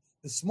epiphany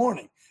this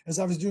morning as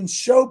I was doing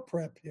show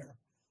prep here.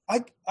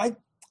 I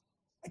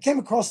came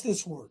across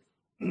this word,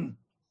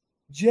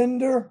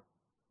 gender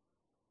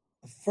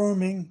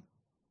affirming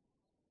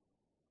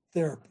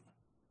therapy.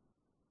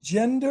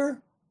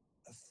 Gender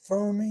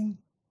affirming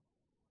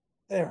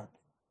therapy.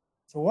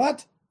 So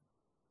what?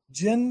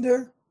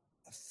 Gender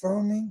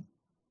affirming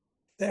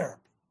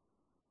therapy.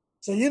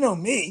 So you know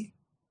me.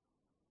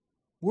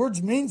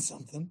 Words mean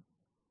something.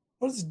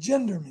 What does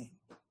gender mean?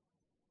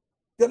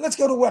 Good, let's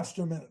go to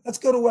Webster a minute. Let's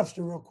go to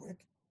Webster real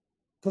quick.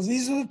 Because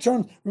these are the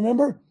terms.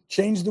 Remember,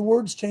 change the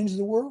words, change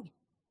the world.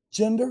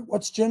 Gender,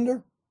 what's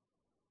gender?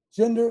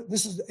 Gender,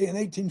 this is in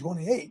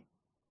 1828.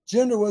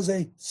 Gender was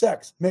a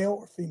sex, male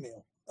or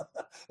female.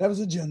 That was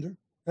a gender,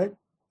 right?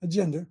 A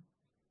gender.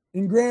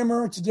 In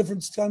grammar, it's a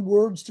different kind of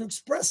words to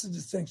express the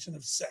distinction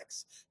of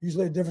sex.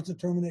 Usually a different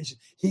determination.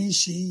 He,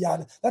 she,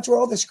 yada. That's where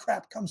all this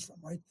crap comes from,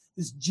 right?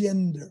 This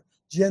gender.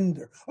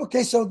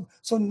 Okay, so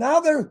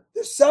now they're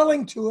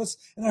selling to us,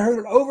 and I heard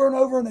it over and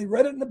over, and they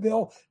read it in the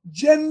bill.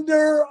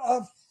 Gender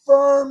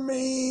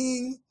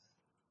affirming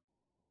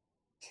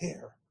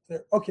care.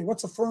 Okay,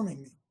 what's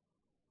affirming mean?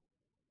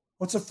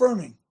 What's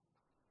affirming?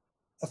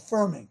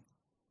 Affirming.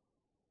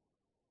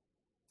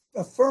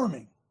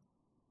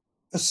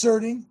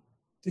 Asserting,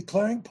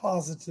 declaring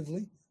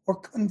positively, or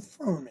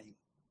confirming.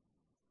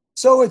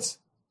 So it's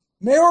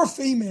male or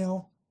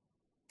female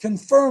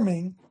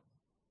confirming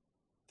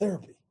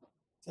therapy.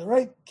 Is that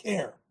right?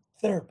 Care,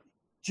 therapy.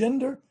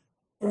 Gender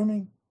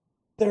affirming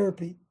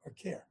therapy or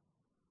care.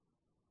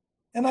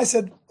 And I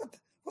said,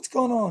 what's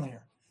going on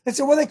here? They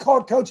said, what do they call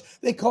it, Coach?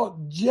 They call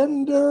it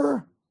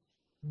gender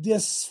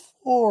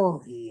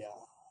dysphoria.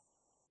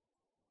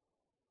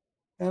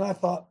 And I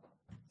thought,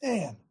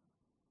 man,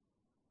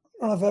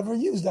 I don't know if I've ever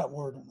used that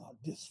word or not,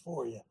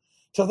 dysphoria.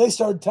 So they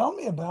started telling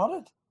me about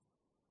it.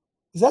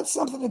 Is that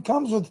something that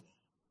comes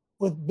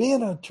with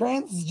being a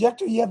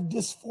transgender? You have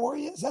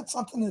dysphoria? Is that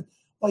something that,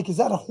 is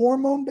that a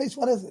hormone based?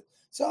 What is it?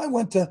 So I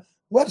went to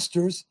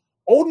Webster's.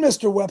 Old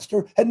Mr.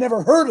 Webster had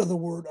never heard of the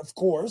word, of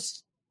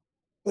course,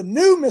 but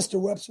new Mr.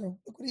 Webster,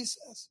 look what he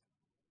says.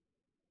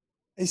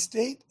 A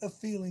state of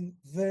feeling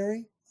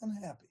very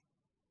unhappy,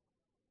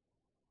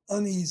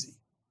 uneasy,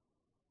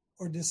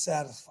 or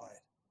dissatisfied.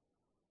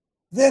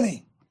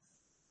 Vinny,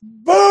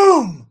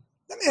 boom!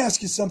 Let me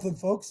ask you something,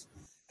 folks.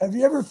 Have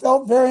you ever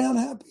felt very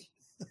unhappy,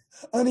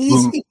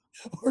 uneasy,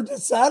 or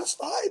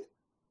dissatisfied?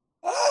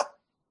 Huh?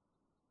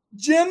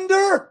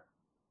 Gender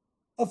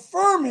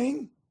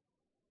affirming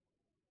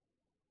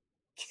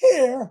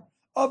care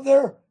of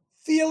their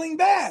feeling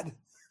bad,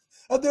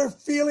 of their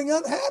feeling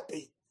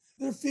unhappy,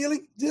 they're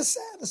feeling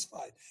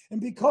dissatisfied. And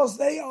because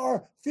they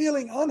are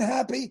feeling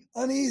unhappy,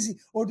 uneasy,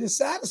 or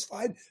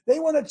dissatisfied, they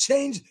want to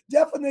change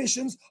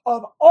definitions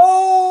of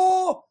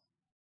all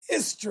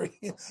history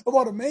of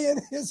what a man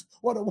is,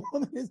 what a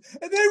woman is.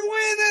 And they're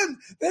winning.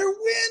 They're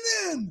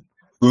winning.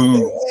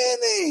 They're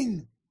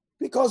winning.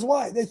 Because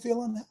why? They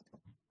feel unhappy.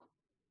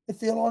 They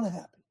feel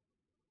unhappy.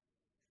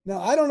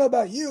 Now, I don't know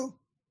about you.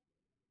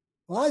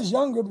 When I was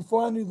younger,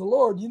 before I knew the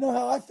Lord, you know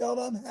how I felt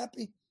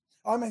unhappy?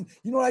 I mean,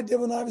 you know what I did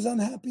when I was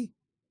unhappy?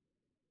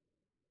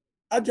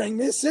 I drank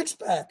me a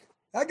 6-pack.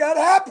 I got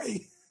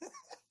happy.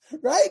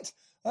 Right?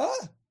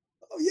 Huh?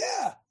 Oh,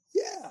 yeah.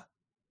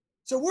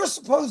 So we're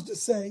supposed to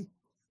say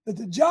that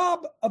the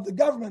job of the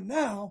government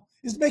now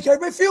is to make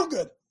everybody feel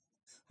good.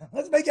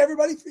 Let's make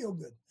everybody feel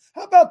good.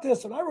 How about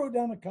this? And I wrote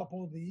down a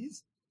couple of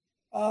these.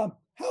 How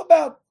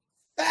about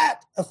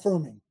fat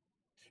affirming?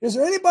 Is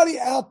there anybody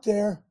out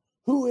there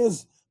who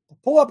is,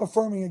 pull up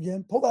affirming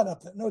again, pull that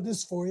up. No,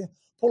 this for you.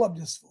 Pull up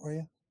this for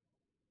you.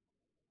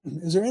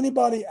 Is there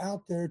anybody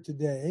out there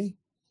today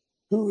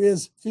who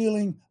is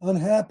feeling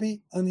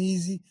unhappy,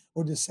 uneasy,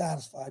 or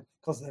dissatisfied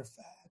because they're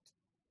fat?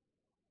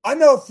 I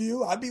know a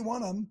few. I'd be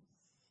one of them.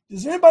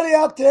 Is there anybody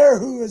out there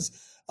who is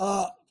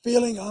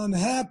feeling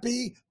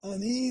unhappy,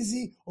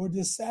 uneasy, or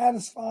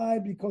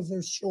dissatisfied because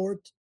they're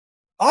short?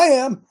 I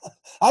am.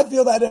 I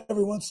feel that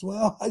every once in a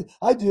while.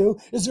 I do.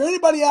 Is there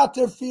anybody out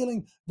there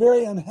feeling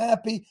very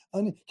unhappy?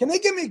 Can they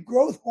give me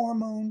growth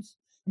hormones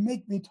and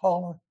make me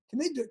taller?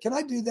 Can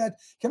I do that?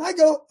 Can I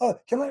go?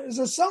 Is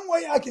there some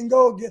way I can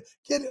go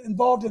get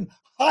involved in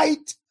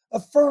height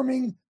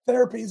affirming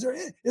therapy?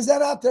 Is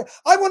that out there?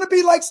 I want to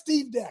be like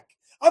Steve Deck.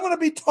 I want to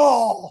be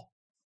tall.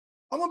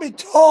 I want to be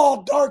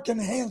tall, dark, and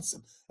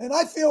handsome. And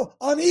I feel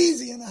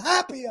uneasy and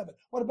happy of it.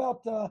 What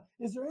about,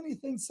 is there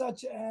anything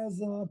such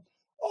as,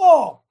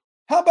 how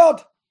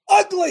about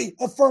ugly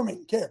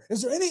affirming care?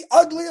 Is there any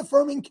ugly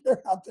affirming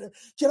care out there?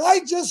 Can I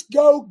just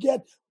go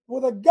will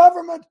the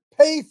government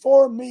pay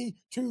for me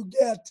to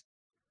get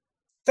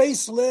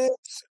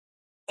facelifts,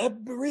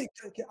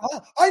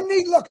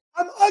 Look,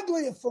 I'm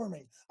ugly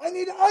affirming. I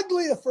need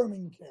ugly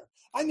affirming care.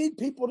 I need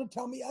people to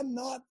tell me I'm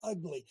not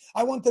ugly.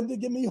 I want them to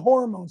give me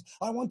hormones.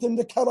 I want them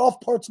to cut off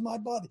parts of my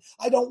body.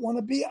 I don't want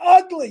to be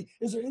ugly.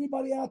 Is there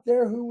anybody out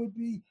there who would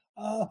be,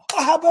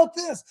 how about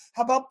this?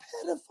 How about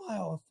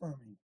pedophile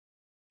affirming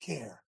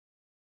care?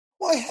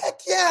 Why, heck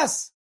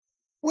yes.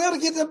 We ought to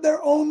give them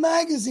their own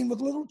magazine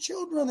with little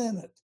children in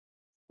it.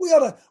 We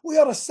ought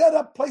to set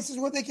up places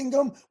where they can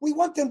go. We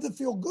want them to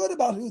feel good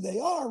about who they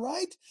are,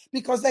 right?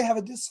 Because they have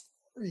a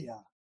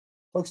dysphoria.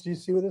 Folks, do you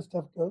see where this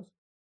stuff goes?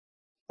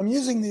 I'm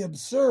using the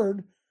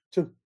absurd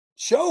to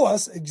show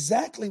us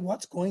exactly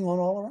what's going on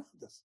all around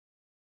us.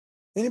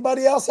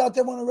 Anybody else out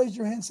there want to raise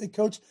your hand and say,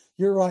 Coach,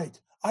 you're right.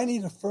 I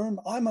need affirm.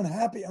 I'm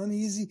unhappy,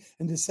 uneasy,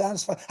 and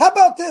dissatisfied. How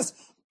about this?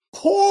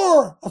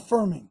 Poor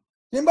affirming.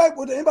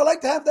 Would anybody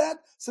like to have that?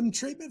 Some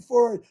treatment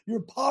for your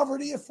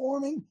poverty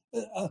affirming?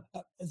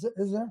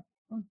 Is there?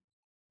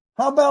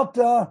 How about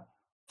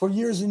for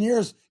years and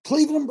years,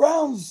 Cleveland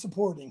Browns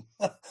supporting?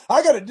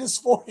 I got a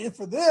dysphoria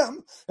for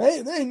them.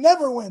 Hey, they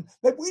never win.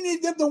 But we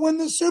need them to win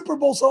the Super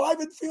Bowl so I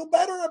would feel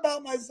better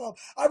about myself.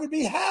 I would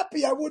be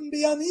happy. I wouldn't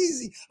be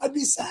uneasy. I'd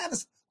be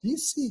satisfied. Do you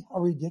see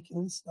how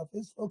ridiculous stuff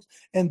is, folks?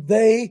 And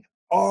they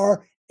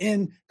are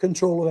in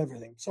control of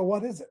everything. So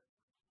what is it?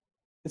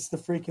 It's the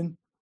freaking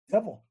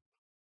devil.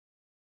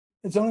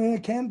 It's the only thing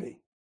it can be.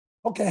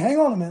 Okay, hang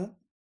on a minute.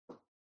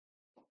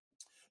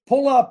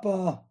 Pull up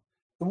the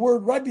word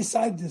right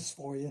beside this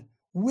for you.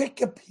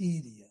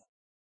 Wikipedia.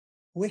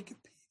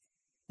 Wikipedia.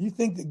 You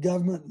think the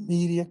government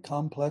media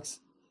complex?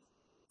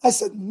 I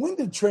said, when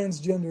did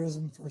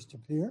transgenderism first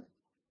appear?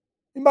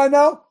 Anybody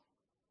know?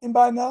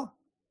 Anybody know?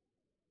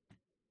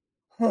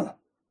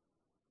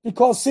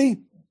 Because, see,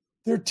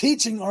 they're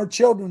teaching our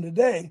children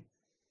today,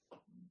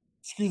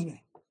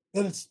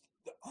 that it's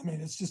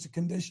just a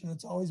condition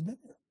that's always been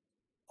here.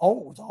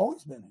 Oh, it's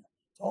always been here.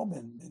 It's all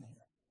been here.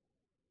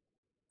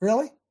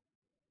 Really?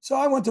 So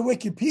I went to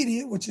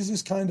Wikipedia, which is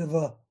just kind of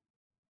a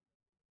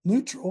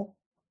neutral.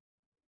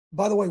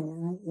 By the way,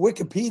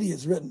 Wikipedia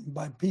is written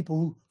by people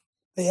who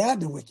they add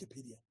to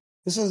Wikipedia.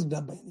 This isn't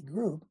done by any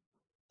group.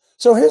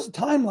 So here's a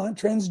timeline,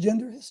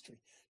 transgender history.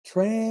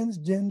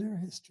 Transgender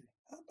history.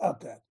 How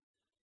about that?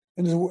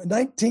 In the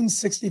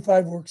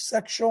 1965 work,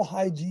 Sexual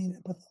Hygiene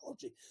and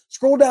Pathology.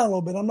 Scroll down a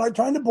little bit. I'm not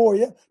trying to bore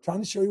you. I'm trying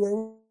to show you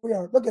where we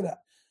are. Look at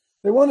that.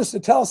 They want us to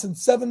tell us in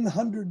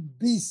 7000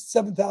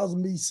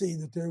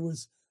 BC that there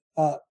was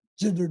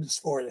gender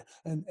dysphoria,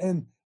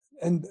 and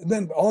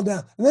then all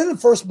down, and then in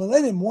the first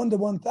millennium, 1 to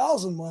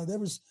 1000, why there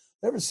was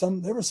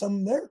some there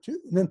too,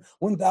 and then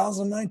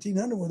 1000,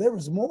 1900, where there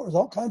was more. There's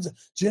all kinds of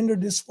gender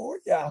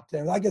dysphoria out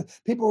there. I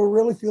guess people were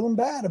really feeling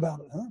bad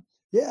about it, huh?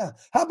 Yeah.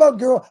 How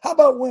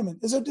about women?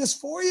 Is there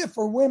dysphoria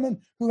for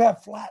women who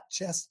have flat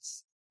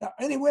chests? Now,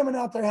 any women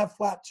out there have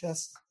flat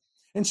chests?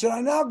 And should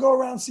I now go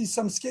around and see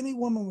some skinny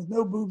woman with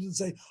no boobs and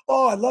say,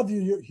 "Oh, I love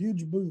you, your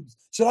huge boobs"?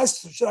 Should I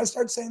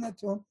start saying that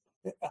to them?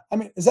 I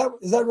mean, is that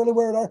really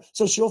where it are?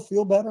 So she'll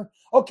feel better.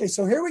 Okay,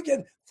 so here we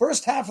get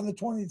first half of the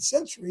 20th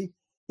century.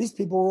 These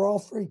people were all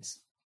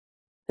freaks.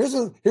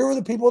 Here were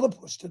the people that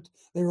pushed it.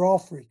 They were all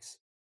freaks.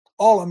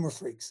 All of them were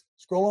freaks.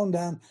 Scroll on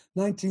down.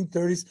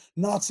 1930s,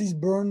 Nazis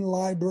burned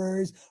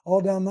libraries. All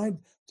down.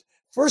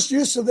 First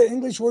use of the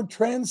English word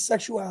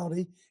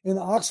transsexuality in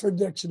the Oxford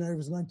Dictionary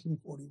was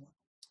 1941.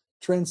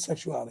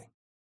 Transsexuality.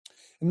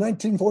 In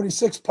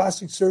 1946,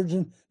 plastic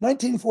surgeon,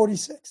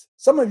 1946.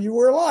 Some of you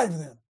were alive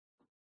then.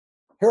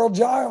 Harold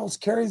Giles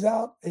carries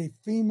out a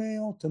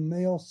female to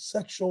male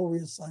sexual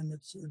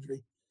reassignment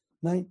surgery,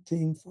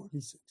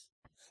 1946.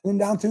 And then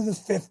down through the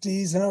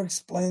 50s, and it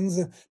explains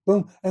it,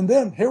 boom. And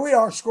then here we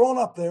are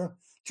scrolling up there.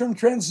 The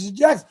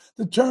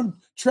term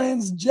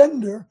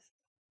transgender.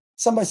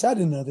 Somebody said, I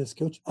didn't know this,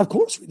 Coach. Of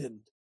course we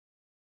didn't.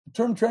 The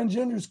term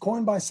transgender is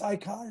coined by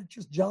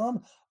psychiatrist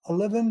John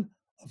Oliven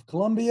of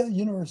Columbia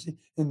University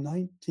in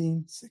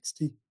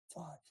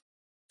 1965.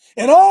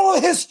 In all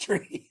of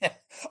history,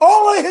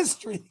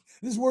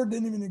 this word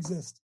didn't even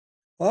exist.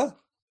 Huh?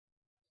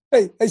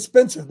 Hey,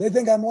 Spencer, they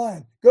think I'm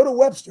lying. Go to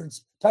Webster and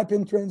type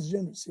in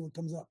transgender, see what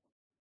comes up.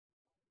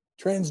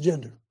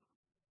 Transgender.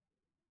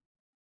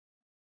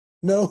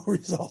 No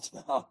results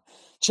found.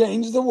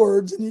 Change the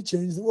words and you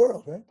change the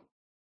world, right?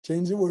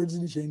 Change the words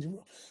and you change the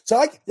world.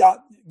 So you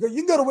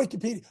can go to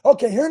Wikipedia.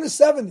 Okay, here in the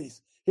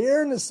 70s.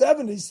 Here in the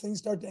 70s, things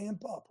start to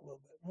amp up a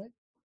little bit, right?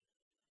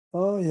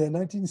 Oh, yeah,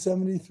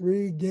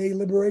 1973, Gay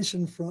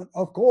Liberation Front.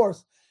 Of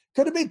course.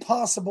 Could it be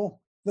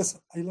possible? Listen,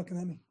 are you looking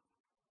at me?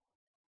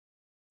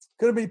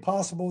 Could it be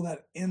possible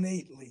that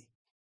innately,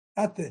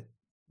 at the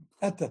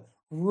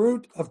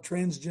root of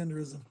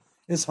transgenderism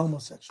is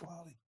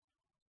homosexuality?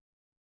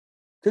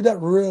 Could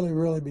that really,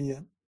 really be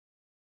it?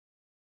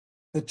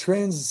 The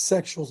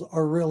transsexuals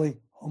are really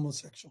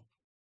homosexual.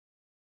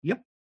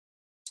 Yep.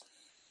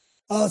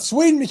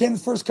 Sweden became the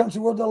first country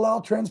in the world to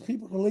allow trans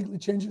people to legally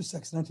change their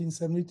sex,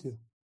 1972.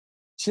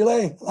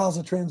 Chile allows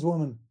a trans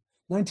woman.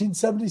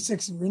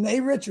 1976, Renee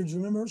Richards,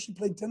 remember her? She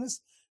played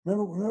tennis.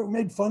 Remember we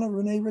made fun of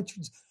Renee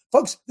Richards.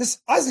 Folks,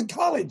 I was in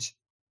college.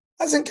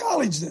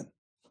 then.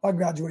 I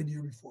graduated the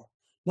year before.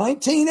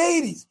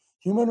 1980s,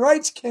 Human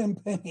Rights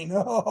Campaign.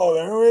 Oh,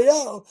 there we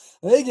go.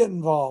 They get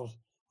involved.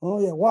 Oh,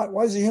 yeah.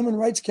 Why is the Human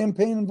Rights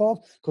Campaign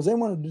involved? Because they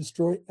want to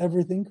destroy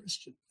everything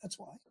Christian. That's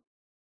why.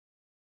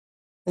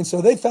 And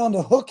so they found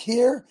a hook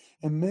here,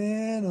 and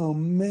man, oh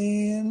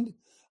man,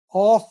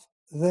 off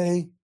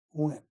they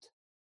went.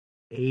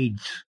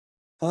 AIDS.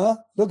 Huh?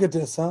 Look at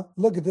this, huh?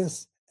 Look at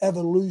this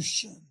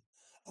evolution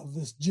of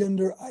this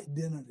gender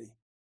identity.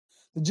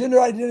 The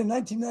gender identity in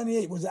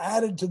 1998 was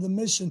added to the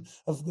mission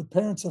of the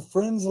parents of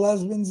Friends,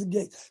 Lesbians, and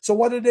Gays. So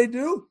what did they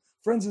do?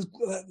 Friends,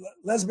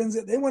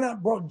 Lesbians, they went out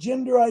and brought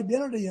gender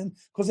identity in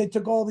because they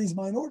took all these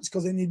minorities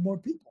because they need more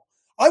people.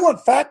 I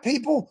want fat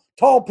people,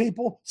 tall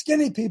people,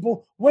 skinny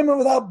people, women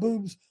without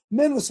boobs,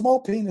 men with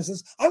small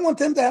penises. I want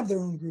them to have their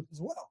own group as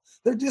well.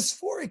 They're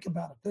dysphoric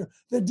about it.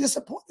 They're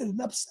disappointed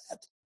and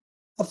upset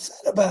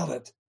about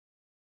it.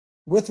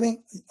 With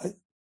me? Do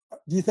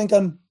you think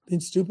I'm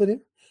being stupid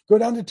here? Go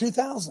down to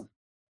 2000.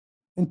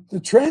 And the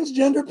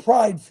transgender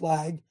pride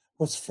flag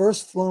was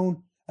first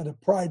flown at a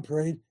pride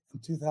parade in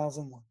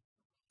 2001.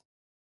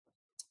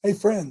 Hey,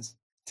 friends,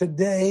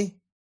 today,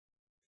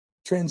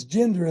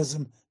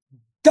 transgenderism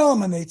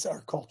dominates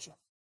our culture.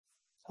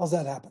 How's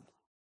that happen?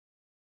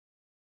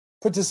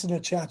 Put this in the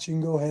chat. You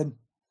can go ahead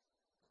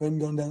and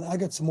go down. I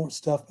got some more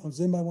stuff.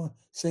 Does anybody want to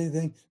say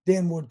anything?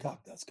 Dan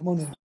Woodcock does. Come on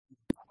in.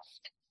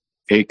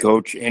 Hey,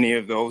 Coach, any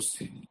of those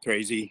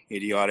crazy,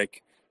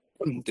 idiotic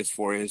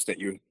dysphorias that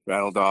you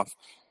rattled off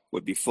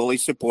would be fully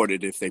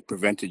supported if they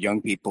prevented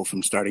young people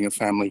from starting a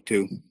family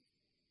too.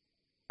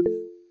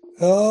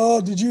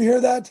 Oh, did you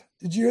hear that?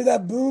 Did you hear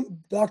that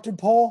boom, Dr.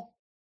 Paul?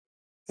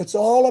 It's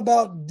all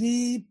about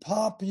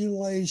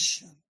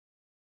depopulation.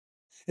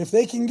 If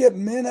they can get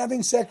men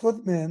having sex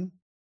with men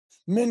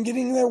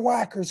getting their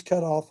whackers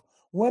cut off,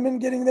 women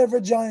getting their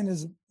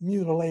vaginas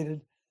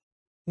mutilated,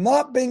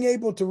 not being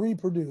able to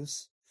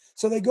reproduce.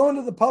 So they go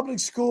into the public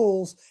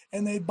schools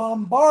and they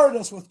bombard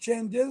us with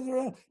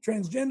transgenderism,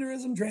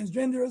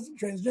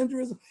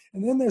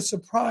 and then they're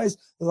surprised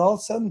that all of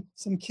a sudden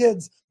some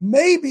kids,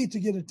 maybe to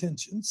get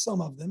attention, some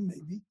of them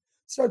maybe,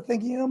 start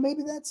thinking,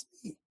 maybe that's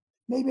me.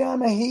 Maybe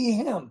I'm a he,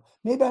 him.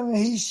 Maybe I'm a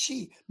he,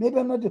 she. Maybe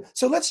I'm not.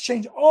 So let's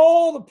change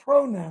all the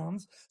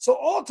pronouns so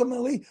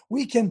ultimately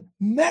we can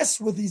mess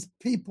with these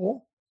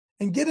people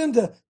and get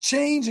into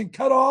change and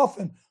cut off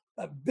and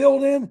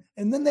build in,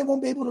 and then they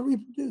won't be able to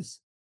reproduce.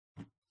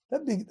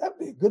 That'd be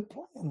a good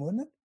plan,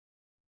 wouldn't it?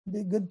 It'd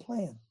be a good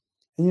plan.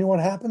 And you know what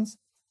happens?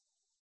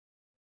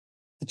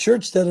 The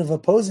church, instead of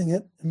opposing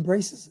it,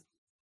 embraces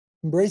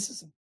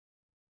it.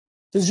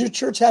 Does your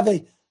church have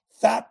a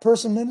fat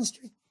person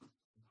ministry?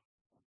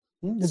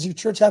 Does your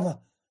church have a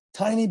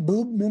tiny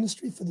boob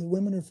ministry for the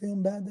women who are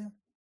feeling bad there?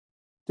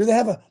 Do they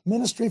have a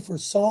ministry for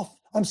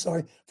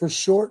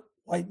short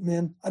white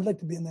men? I'd like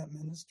to be in that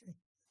ministry.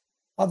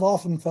 I've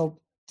often felt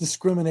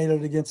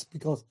discriminated against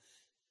because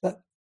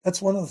that's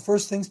one of the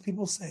first things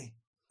people say.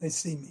 They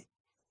see me.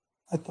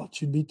 I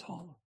thought you'd be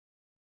taller.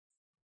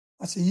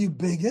 I say, you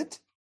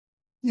bigot?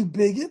 You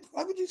bigot?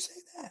 Why would you say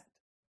that?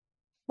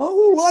 My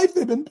whole life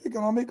they've been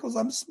picking on me because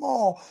I'm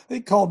small.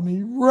 They called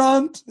me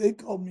runt. They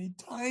called me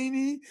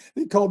tiny.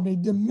 They called me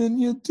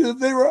diminutive.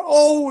 They were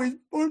always,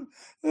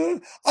 I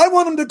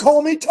want them to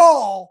call me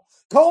tall.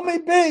 Call me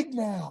big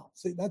now.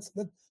 See, that's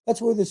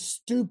where the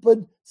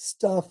stupid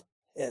stuff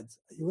heads.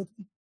 Are you with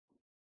me?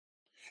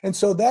 And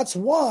so that's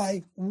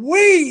why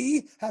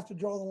we have to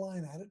draw the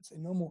line at it and say,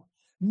 no more.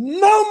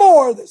 No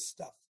more of this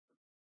stuff.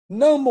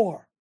 No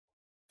more.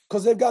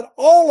 Because they've got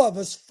all of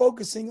us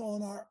focusing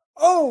on our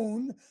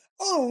own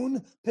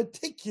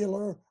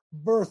particular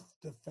birth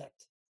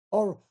defect.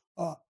 Or,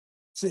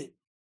 see,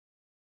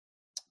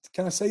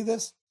 can I say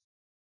this?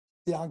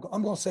 Yeah,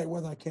 I'm going to say it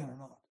whether I can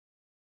or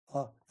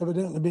not.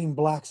 Evidently being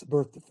black's a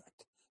birth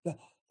defect.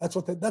 That's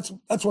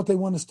what they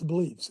want us to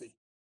believe, see.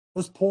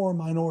 Those poor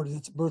minorities,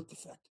 it's a birth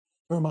defect.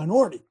 They're a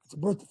minority. It's a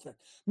birth defect.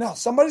 Now,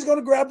 somebody's going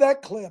to grab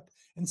that clip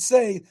and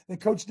say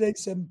that Coach Dave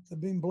said that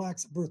being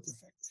black's a birth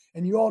defect.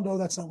 And you all know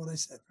that's not what I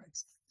said, right?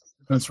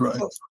 That's right.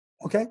 So,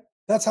 okay?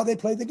 That's how they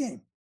play the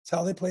game. That's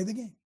how they play the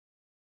game.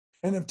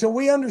 And until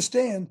we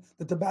understand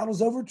that the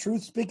battle's over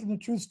truth, speaking the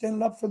truth,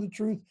 standing up for the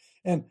truth,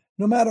 and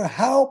no matter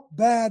how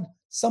bad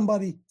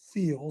somebody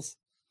feels,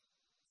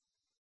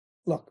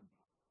 look,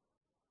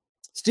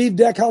 Steve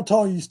Deck, how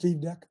tall are you,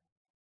 Steve Deck?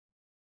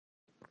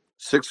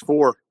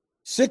 6'4".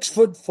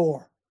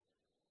 6'4".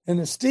 And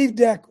if Steve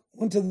Deck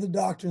went to the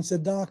doctor and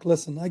said, Doc,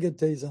 listen, I got to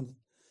tell you something.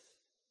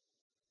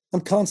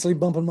 I'm constantly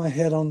bumping my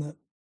head on the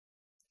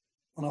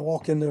when I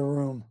walk into a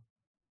room.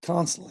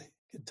 Constantly.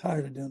 Get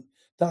tired of doing it.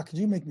 Doc, could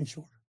you make me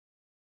shorter?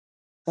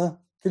 Huh?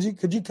 Could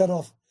you cut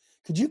off?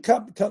 Could you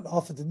cut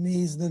off at the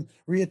knees and then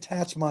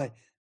reattach my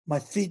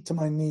feet to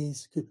my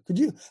knees? Could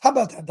you? How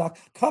about that, Doc?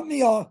 Cut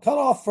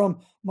off from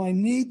my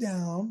knee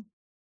down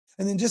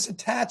and then just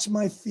attach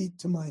my feet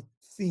to my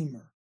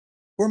femur.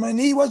 Where my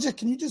knee was,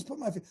 can you just put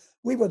my feet?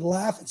 We would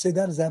laugh and say,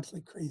 that is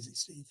absolutely crazy,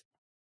 Steve.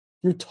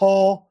 You're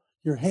tall,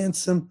 you're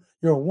handsome,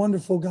 you're a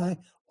wonderful guy.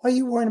 Why are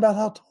you worrying about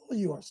how tall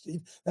you are,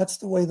 Steve? That's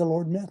the way the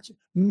Lord meant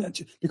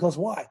you. Because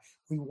why?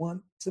 We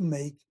want to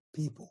make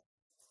people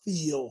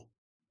feel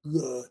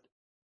good.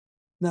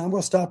 Now, I'm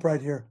going to stop right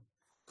here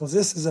because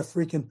this is a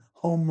freaking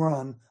home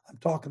run I'm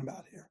talking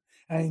about here.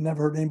 I ain't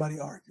never heard anybody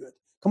argue it.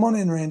 Come on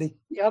in, Randy.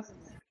 Yep.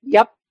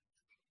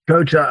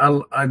 Coach,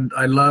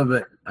 I love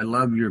it. I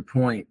love your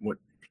point.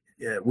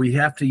 We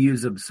have to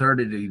use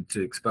absurdity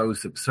to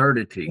expose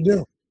absurdity. We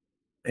do.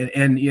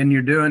 And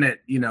you're doing it,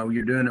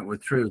 you're doing it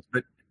with truth.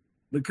 But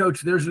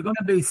Coach, there's going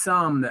to be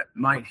some that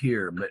might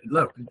hear. But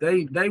look,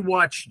 they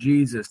watched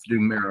Jesus do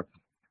miracles.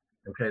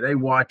 Okay, they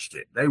watched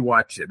it. They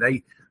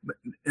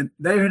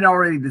had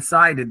already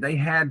decided they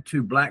had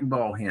to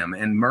blackball him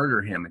and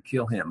murder him and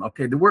kill him.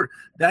 Okay,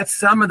 that's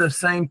some of the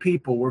same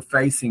people we're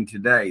facing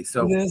today.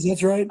 So yes,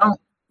 that's right.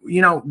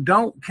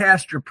 Don't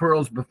cast your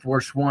pearls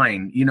before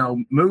swine.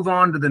 Move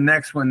on to the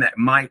next one that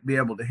might be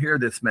able to hear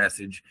this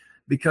message,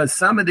 because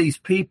some of these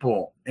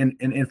people, and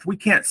if we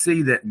can't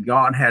see that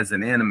God has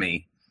an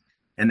enemy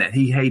and that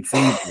he hates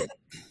evil,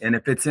 and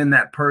if it's in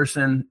that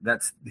person,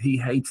 he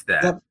hates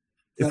that. Yep.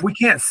 If we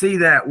can't see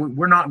that,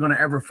 we're not going to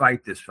ever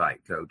fight this fight,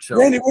 Coach. So,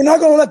 Randy, we're not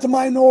going to let the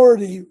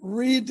minority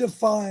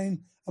redefine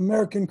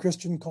American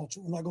Christian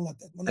culture. We're not going to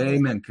let that.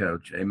 Amen,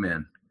 Coach.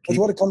 Amen. That's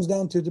what it comes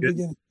down to at the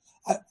beginning.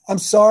 I'm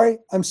sorry.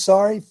 I'm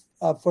sorry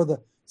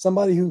for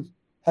somebody who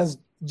has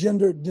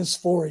gender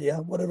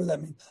dysphoria, whatever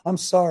that means. I'm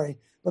sorry,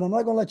 but I'm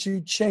not going to let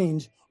you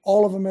change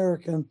all of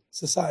American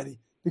society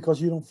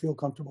because you don't feel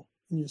comfortable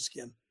in your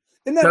skin.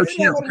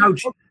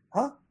 Coach,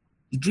 huh?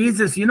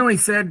 Jesus, he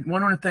said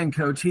one other thing,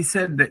 Coach. He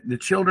said that the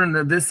children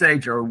of this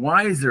age are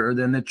wiser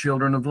than the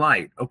children of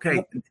light.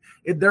 Okay,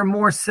 they're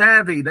more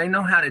savvy. They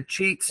know how to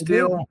cheat,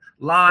 steal,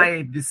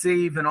 lie,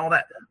 deceive, and all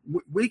that.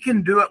 We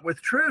can do it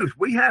with truth.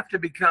 We have to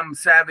become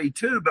savvy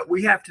too, but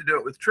we have to do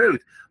it with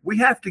truth. We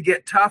have to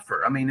get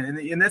tougher. I mean,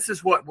 and this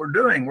is what we're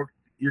doing.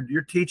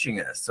 You're teaching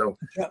us. So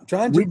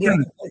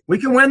we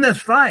can win this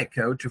fight,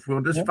 Coach, if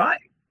we'll just fight.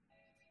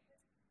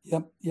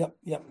 Yep.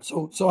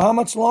 So how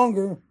much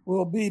longer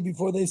will it be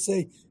before they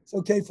say it's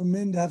okay for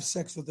men to have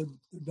sex with their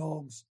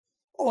dogs?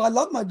 Oh, I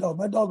love my dog.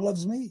 My dog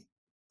loves me.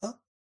 Huh?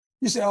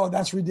 You say, oh,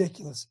 that's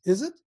ridiculous.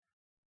 Is it?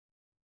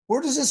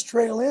 Where does this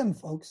trail end,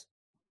 folks?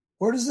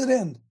 Where does it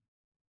end?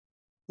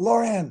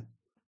 Lauren.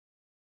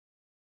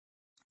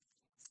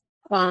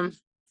 The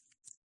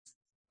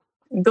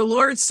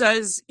Lord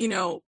says,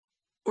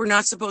 we're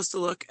not supposed to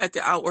look at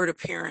the outward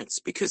appearance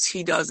because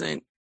he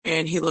doesn't,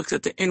 and he looks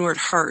at the inward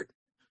heart.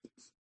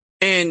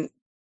 And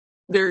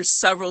there's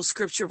several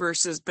scripture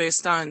verses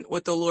based on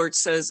what the Lord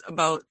says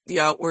about the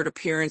outward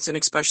appearance, and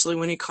especially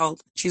when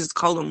Jesus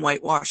called them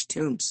whitewashed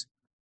tombs.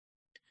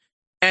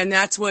 And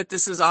that's what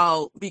this is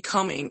all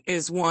becoming,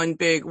 is one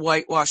big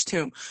whitewashed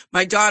tomb.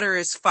 My daughter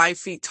is 5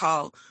 feet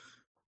tall.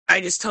 I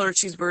just tell her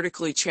she's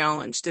vertically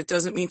challenged. It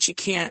doesn't mean she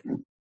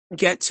can't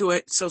get to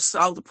it, so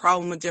solve the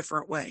problem a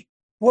different way.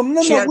 Well,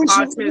 no.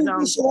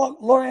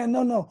 Lauren,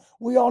 no.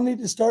 We all need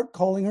to start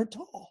calling her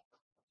tall.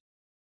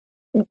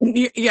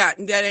 Yeah,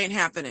 that ain't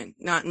happening.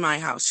 Not in my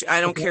house. I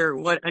don't care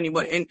what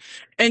anybody.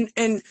 And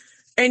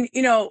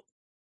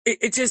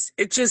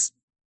it just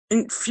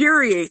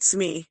infuriates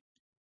me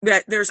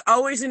that there's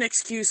always an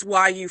excuse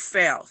why you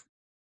fail.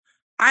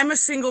 I'm a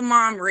single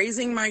mom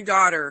raising my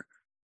daughter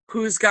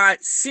who's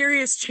got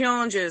serious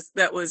challenges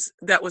that was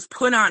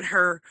put on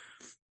her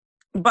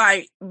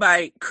by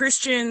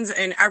Christians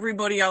and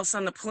everybody else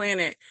on the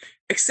planet,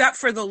 except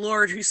for the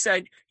Lord, who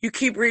said, you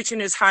keep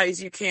reaching as high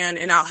as you can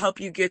and I'll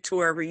help you get to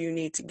wherever you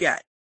need to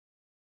get.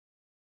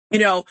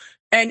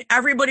 And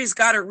everybody's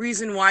got a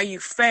reason why you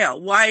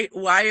fail. Why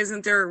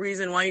isn't there a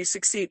reason why you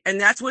succeed?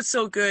 And that's what's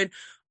so good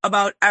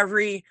about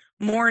every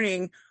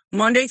morning,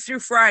 Monday through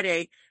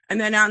Friday. And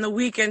then on the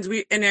weekends,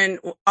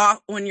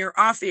 when you're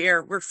off the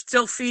air, we're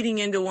still feeding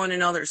into one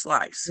another's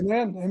lives.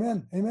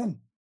 Amen.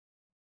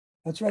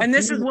 That's right. And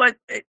this is what,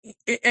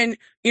 and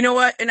you know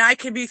what? And I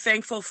can be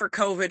thankful for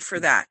COVID for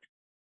that.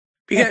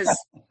 Because,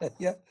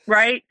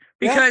 right?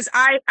 Because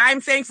I'm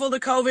thankful to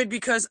COVID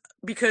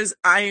because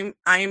I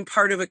am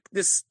part of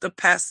the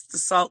Past the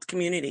Salt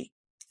community.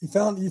 You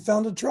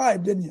found a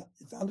tribe, didn't you?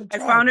 I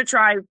found a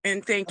tribe,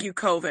 and thank you,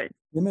 COVID.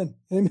 Amen.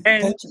 Thank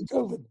you,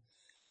 COVID.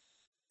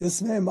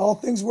 Yes, ma'am. All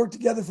things work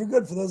together for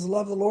good for those who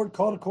love the Lord,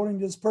 called according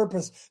to his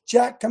purpose.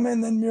 Jack, come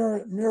in, then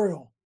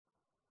Muriel.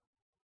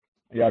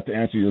 Yeah, to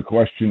answer your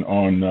question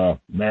on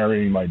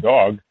marrying my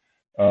dog,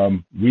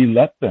 we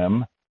let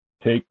them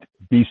take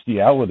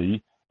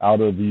bestiality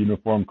out of the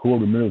Uniform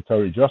Code of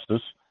Military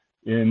Justice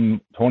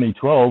in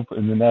 2012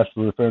 in the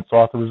National Defense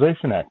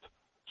Authorization Act.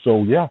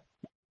 So, yeah,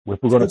 if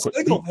we're going to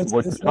put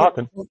what you're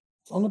talking.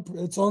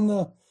 It's on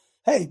the,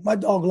 hey, my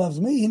dog loves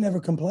me. He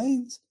never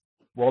complains.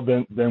 Well,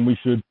 then we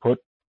should put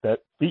that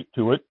feet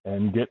to it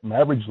and get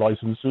marriage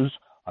licenses.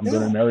 I'm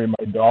going to marry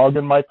my dog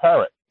and my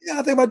parrot. Yeah,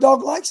 I think my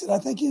dog likes it. I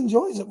think he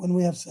enjoys it when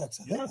we have sex.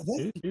 I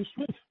think.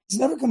 He's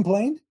never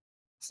complained.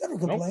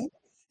 Nope.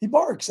 He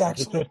barks,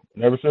 actually.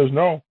 Never says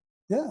no.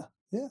 Yeah.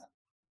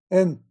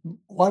 And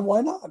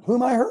why not? Who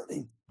am I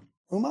hurting?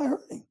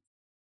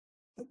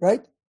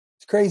 Right?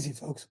 It's crazy,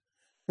 folks.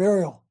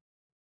 Muriel.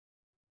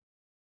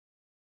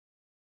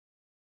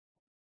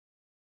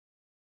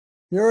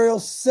 Muriel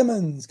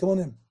Simmons, come on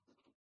in.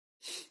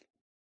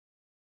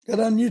 Got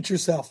to unmute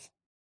yourself.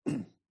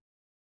 Go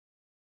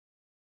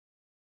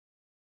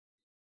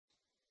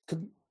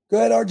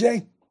ahead,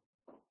 RJ.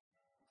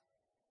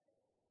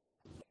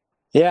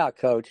 Yeah,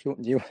 Coach.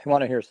 You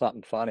want to hear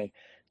something funny?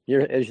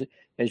 As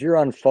you're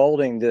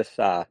unfolding this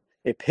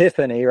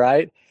epiphany,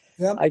 right?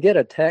 Yep. I get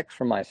a text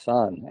from my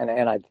son,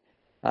 and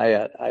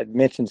I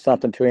mentioned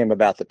something to him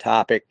about the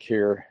topic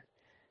here.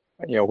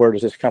 Where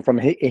does this come from?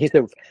 He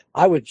said,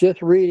 I was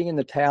just reading in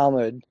the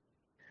Talmud,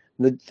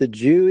 the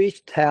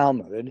Jewish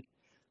Talmud,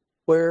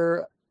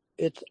 where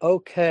it's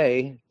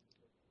okay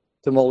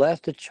to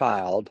molest a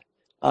child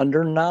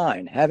under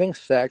 9. Having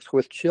sex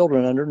with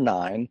children under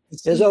 9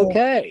 is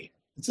okay.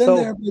 It's in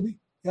there, baby.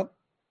 Yep.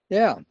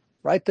 Yeah,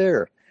 right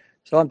there.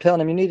 So I'm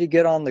telling him, you need to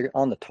get on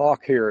the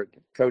talk here at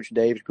Coach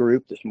Dave's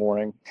group this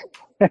morning.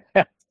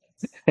 Amen.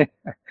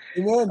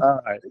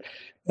 All right.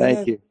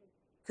 Thank you.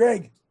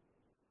 Craig.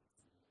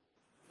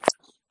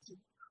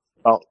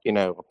 Well,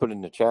 I put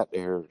in the chat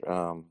there,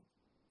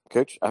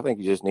 Coach, I think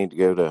you just need to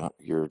go to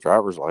your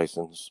driver's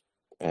license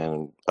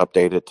and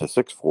update it to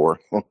 6'4"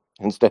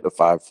 instead of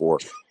 5'4".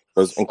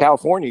 Because in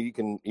California, you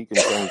can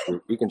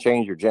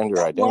change your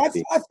gender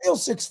identity. I feel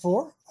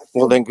 6'4".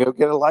 Well, then go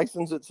get a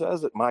license that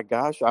says it. My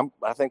gosh,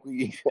 I think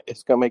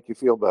it's gonna make you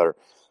feel better.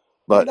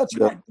 But that's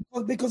right,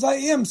 because I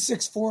am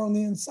 6'4" on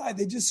the inside.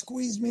 They just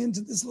squeezed me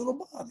into this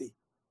little body.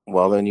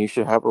 Well, then you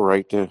should have a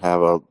right to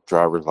have a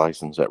driver's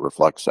license that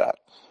reflects that.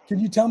 Can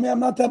you tell me I'm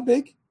not that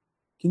big?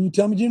 Can you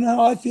tell me? Do you know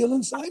how I feel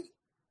inside?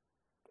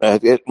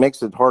 It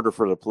makes it harder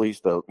for the police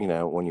to,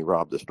 when you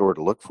rob the store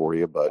to look for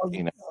you. But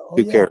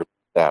who cares about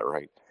that,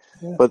 right?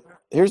 Yeah. But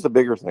here's the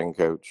bigger thing,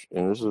 Coach,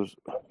 and it's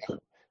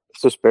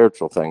a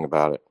spiritual thing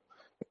about it.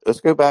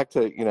 Let's go back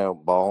to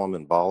Balaam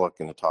and Balak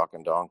and the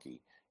talking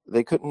donkey.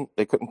 They couldn't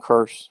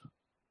curse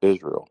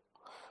Israel,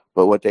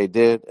 but what they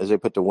did is they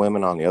put the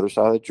women on the other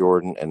side of the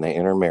Jordan and they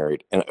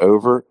intermarried. And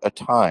over a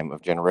time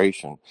of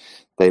generation,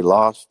 they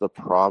lost the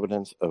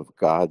providence of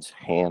God's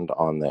hand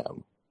on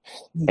them,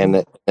 and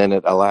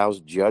it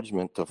allows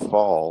judgment to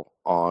fall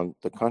on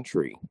the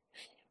country,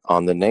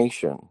 on the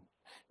nation.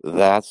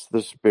 That's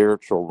the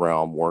spiritual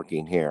realm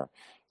working here.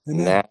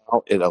 Amen.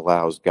 Now it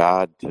allows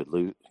God to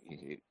lose.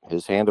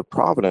 His hand of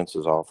providence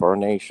is off our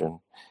nation,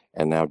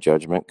 and now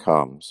judgment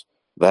comes.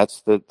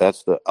 That's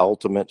the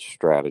ultimate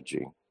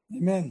strategy.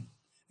 Amen.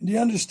 And do you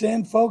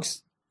understand,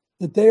 folks,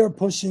 that they are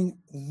pushing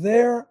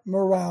their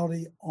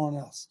morality on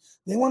us?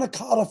 They want to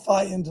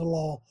codify into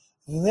law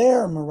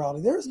their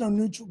morality. There is no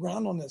neutral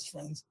ground on this,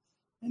 friends.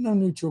 There's no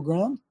neutral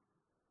ground.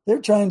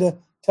 They're trying to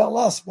tell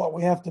us what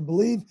we have to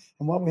believe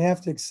and what we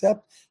have to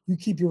accept. You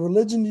keep your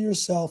religion to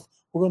yourself.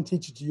 We're going to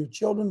teach it to your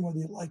children, whether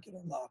you like it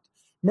or not.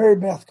 Mary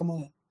Beth, come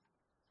on in.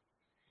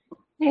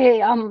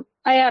 Hey,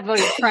 I have a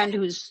friend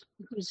who's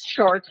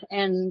short,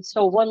 and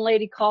so one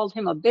lady called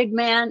him a big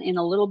man in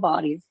a little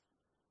body.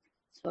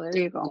 So there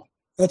you go.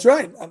 That's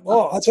right.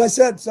 Oh, that's what I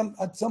said.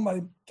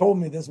 Somebody told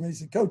me this. He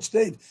said, Coach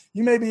Dave,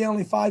 you may be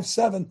only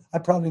 5'7".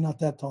 I'm probably not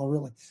that tall,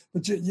 really.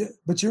 But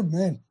you're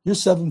man, you're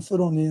 7 foot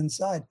on the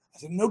inside. I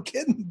said, no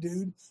kidding,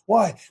 dude.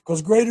 Why?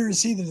 Because greater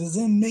is he that is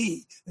in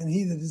me than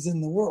he that is in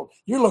the world.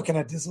 You're looking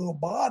at this little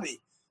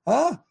body,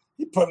 huh?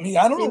 You put me.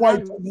 I don't know why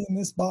you put me in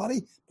this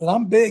body, but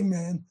I'm big,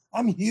 man.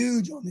 I'm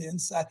huge on the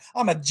inside.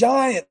 I'm a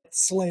giant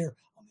slayer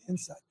on the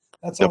inside.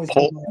 That's always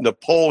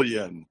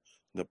Napoleon.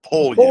 Look,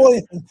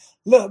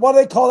 what do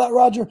they call that,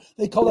 Roger?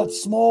 They call that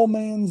small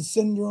man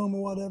syndrome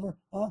or whatever.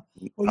 Huh?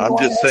 Well,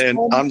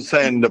 I'm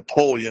saying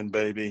Napoleon,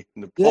 baby.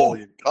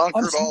 Napoleon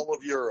conquered all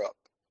of Europe.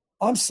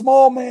 I'm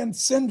small man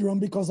syndrome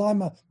because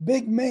I'm a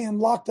big man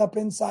locked up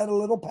inside a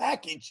little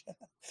package.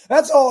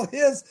 That's all it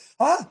is,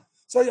 huh?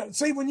 So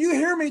see, when you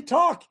hear me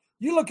talk,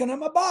 you're looking at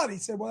my body.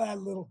 Say, well,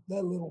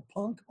 that little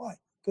punk. Why?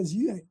 Because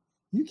you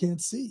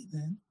can't see,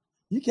 man.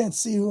 You can't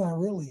see who I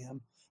really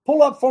am.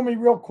 Pull up for me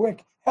real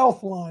quick.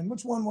 Healthline.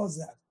 Which one was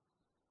that?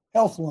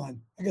 Healthline.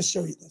 I can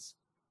show you this.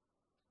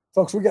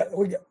 Folks, we got,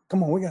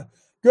 come on, we got,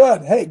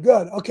 good. Hey,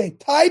 good. Okay.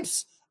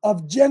 Types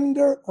of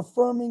gender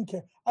affirming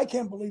care. I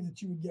can't believe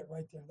that you would get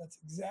right there. That's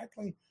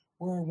exactly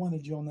where I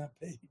wanted you on that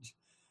page.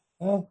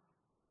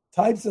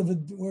 Types of,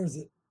 where is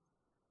it?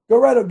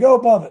 Go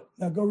above it.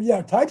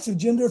 Now types of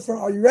gender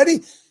affirming. Are you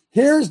ready?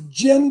 Here's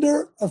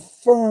gender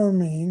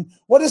affirming.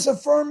 What does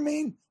affirm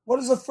mean? What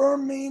does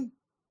affirm mean?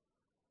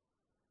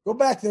 Go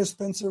back there,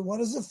 Spencer. What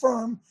does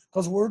affirm?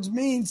 Because words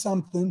mean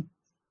something.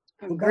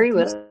 Agree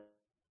with it.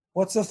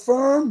 What's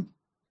affirm?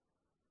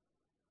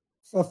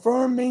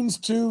 Affirm means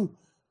to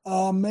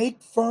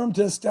make firm,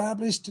 to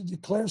establish, to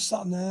declare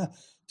something,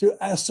 to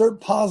assert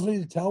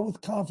positively, to tell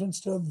with confidence,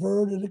 to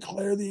aver, to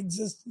declare the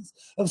existence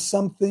of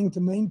something,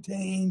 to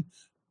maintain,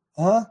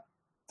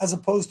 as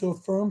opposed to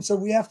affirm. So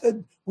we have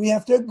to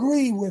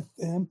agree with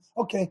them.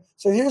 Okay,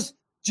 so here's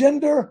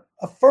gender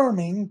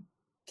affirming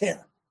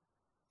care.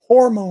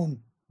 Hormone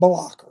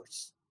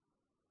blockers.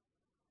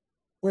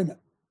 Wait a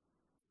minute.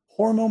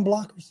 Hormone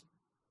blockers.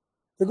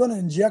 They're going to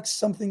inject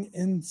something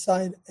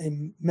inside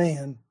a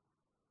man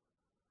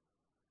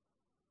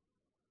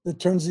that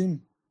turns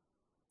him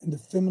into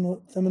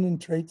feminine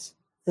traits.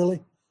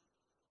 Really?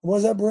 What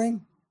does that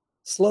bring?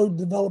 Slow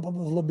development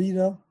of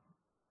libido,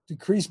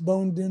 decreased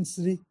bone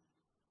density,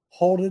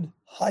 halted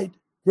height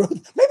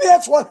growth. Maybe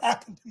that's what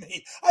happened to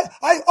me.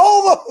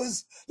 All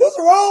those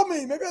are all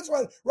me. Maybe that's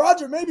why,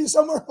 Roger, maybe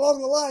somewhere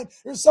along the line,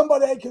 there's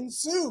somebody I can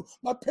sue.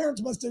 My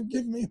parents must have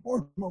given me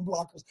hormone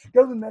blockers.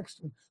 Go to the next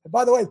one. And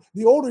by the way,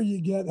 the older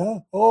you get,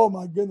 oh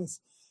my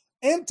goodness.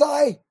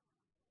 Anti-androgen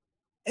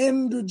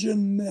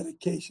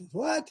medications.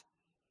 What?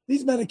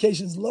 These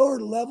medications lower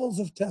levels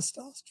of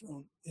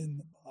testosterone in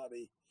the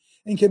body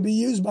and can be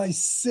used by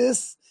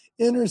cis,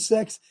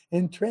 intersex,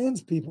 and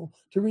trans people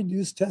to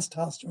reduce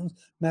testosterone's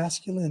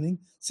masculinity.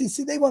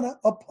 See, they want to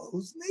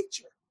oppose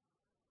nature.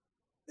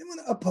 They want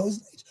to oppose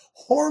nature.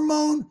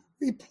 Hormone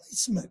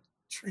replacement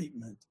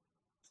treatment.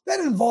 That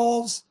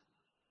involves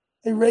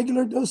a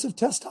regular dose of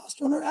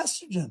testosterone or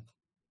estrogen.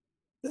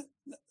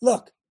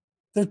 Look,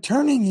 they're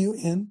turning you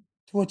into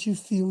what you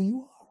feel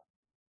you are.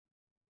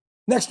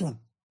 Next one.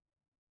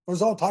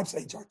 There's all types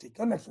of HRT.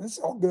 Go next one. This is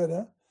all good,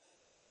 huh?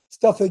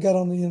 Stuff they got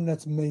on the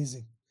internet's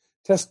amazing.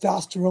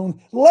 Testosterone,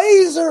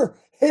 laser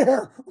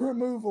hair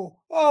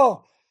removal.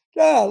 Oh,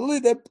 golly,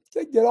 they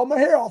get all my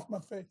hair off my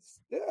face.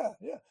 Yeah.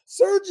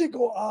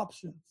 Surgical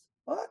options.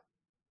 What?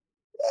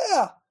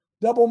 Yeah.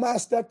 Double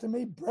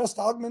mastectomy, breast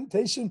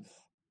augmentation,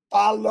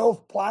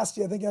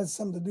 phalloplasty. I think it has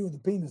something to do with the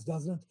penis,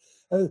 doesn't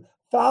it?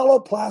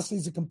 Phalloplasty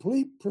is a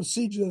complete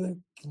procedure that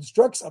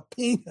constructs a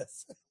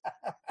penis.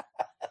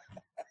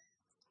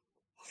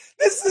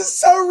 This is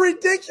so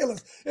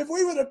ridiculous. If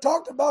we would have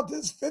talked about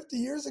this 50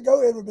 years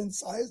ago, it would have been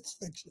science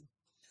fiction.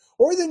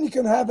 Or then you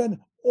can have an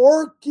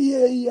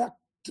orchiectomy.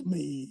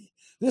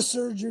 This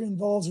surgery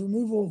involves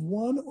removal of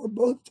one or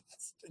both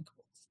testicles.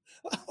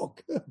 Oh,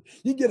 good.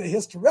 You get a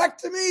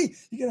hysterectomy.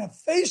 You can have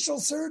facial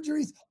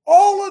surgeries.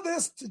 All of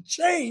this to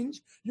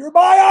change your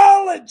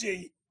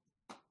biology.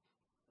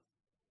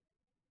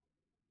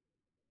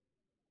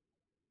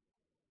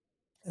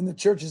 And the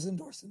church is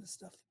endorsing this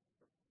stuff.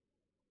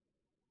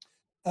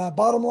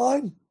 Bottom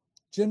line,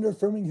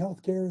 gender-affirming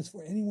health care is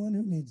for anyone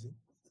who needs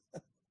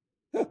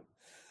it.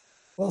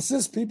 Well,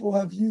 cis people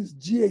have used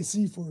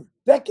GAC for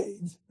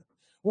decades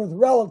with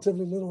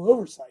relatively little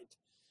oversight.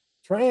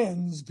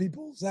 Trans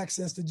people's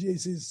access to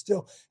GAC is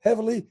still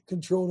heavily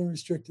controlled and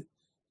restricted.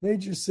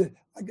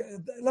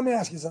 Let me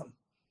ask you something.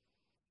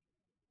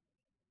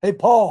 Hey,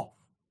 Paul,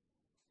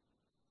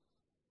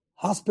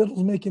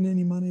 hospitals making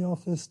any money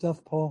off this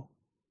stuff, Paul?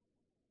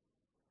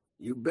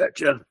 You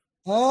betcha.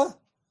 Huh?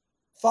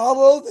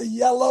 Follow the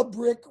yellow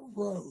brick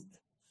road.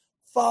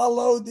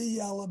 Follow the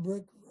yellow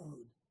brick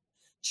road.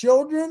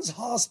 Children's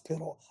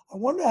Hospital. I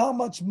wonder how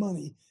much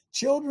money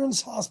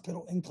Children's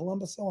Hospital in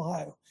Columbus,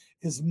 Ohio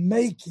is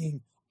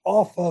making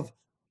off of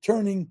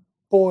turning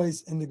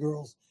boys into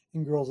girls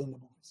and girls into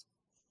boys.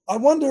 I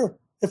wonder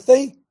if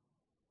they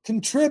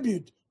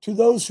contribute to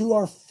those who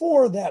are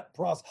for that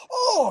process.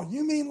 Oh,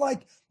 you mean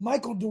like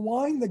Michael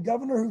DeWine, the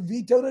governor who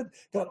vetoed it,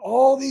 got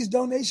all these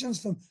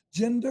donations from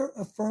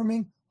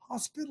gender-affirming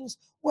hospitals?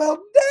 Well,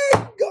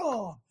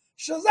 daggone.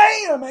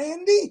 Shazam,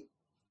 Andy.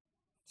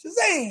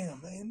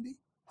 Shazam, Andy.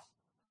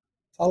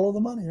 Follow the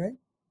money, right?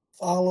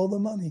 Follow the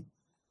money.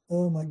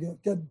 Oh, my God.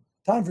 Good.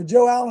 Time for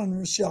Joe Allen and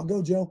Rochelle.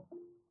 Go, Joe.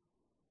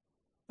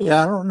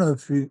 Yeah, I don't know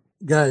if you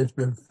guys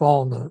been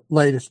following the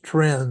latest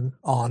trend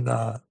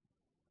on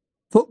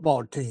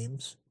football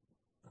teams,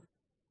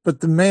 but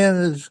the man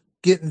is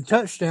getting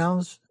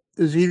touchdowns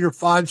is either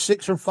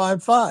 5'6" or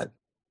 5'5".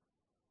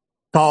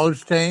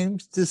 College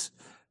teams,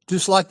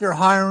 just like they're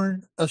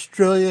hiring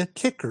Australia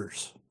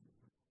kickers.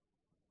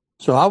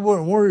 So I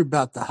wouldn't worry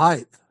about the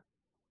hype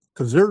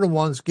because they're the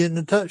ones getting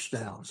the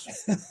touchdowns.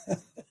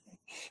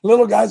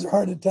 Little guys are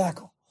hard to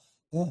tackle.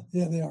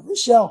 Yeah, they are.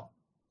 Rochelle.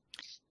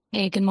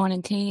 Hey, good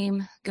morning,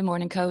 team. Good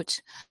morning,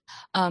 Coach.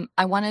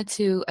 I wanted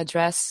to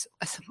address,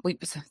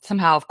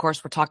 somehow, of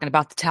course, we're talking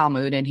about the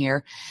Talmud in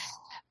here.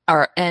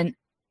 So in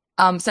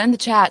the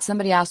chat,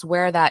 somebody asked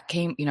where that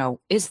came,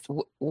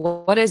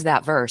 what is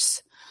that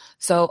verse?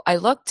 So I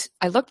looked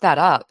that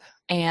up,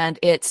 and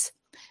it's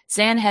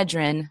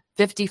Sanhedrin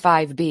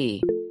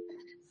 55b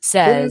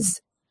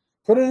says.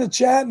 Put it in the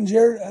chat, and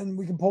Jared, and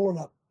we can pull it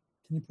up.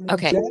 Can you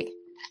put it in the chat?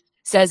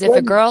 Says if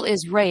a girl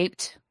is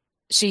raped,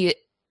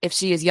 if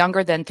she is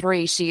younger than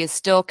 3, she is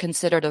still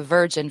considered a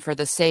virgin for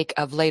the sake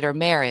of later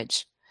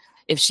marriage.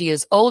 If she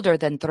is older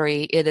than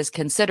 3, it is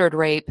considered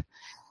rape.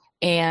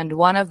 And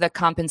one of the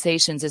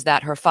compensations is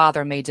that her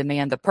father may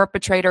demand the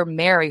perpetrator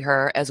marry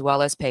her as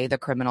well as pay the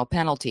criminal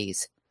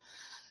penalties.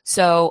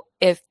 So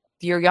if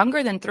you're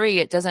younger than 3,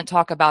 it doesn't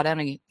talk about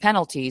any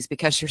penalties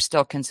because you're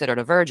still considered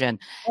a virgin.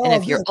 And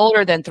if you're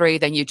older than 3,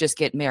 then you just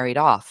get married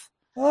off.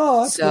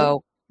 Oh, that's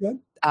so good.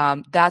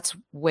 That's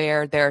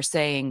where they're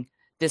saying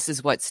this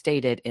is what's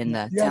stated in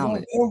the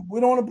Talmud. We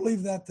don't want to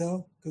believe that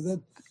though, because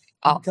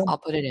I'll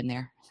put it in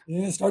there.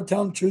 Yeah, start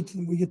telling the truth,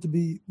 and we get to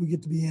be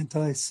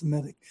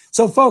anti-Semitic.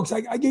 So, folks,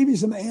 I gave you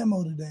some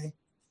ammo today,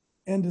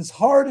 and as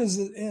hard as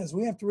it is,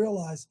 we have to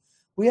realize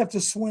we have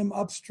to swim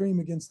upstream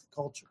against the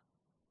culture.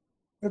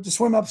 We have to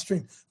swim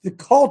upstream. The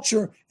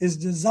culture is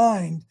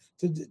designed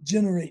to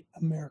degenerate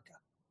America.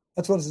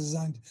 That's what it's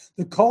designed to.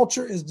 The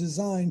culture is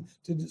designed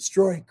to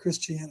destroy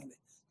Christianity.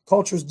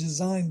 Culture is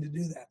designed to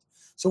do that.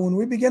 So when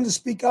we begin to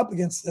speak up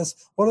against this,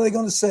 what are they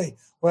going to say?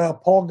 Well,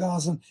 Paul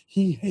Gosselin,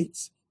 he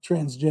hates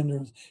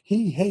transgenders.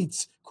 He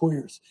hates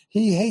queers.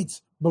 He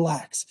hates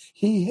blacks.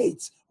 He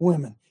hates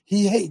women.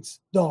 He hates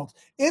dogs.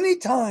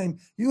 Anytime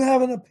you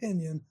have an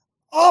opinion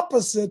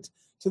opposite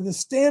to the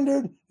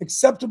standard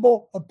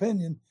acceptable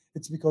opinion,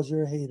 it's because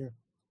you're a hater.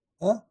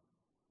 Huh?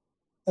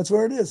 That's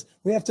where it is.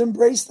 We have to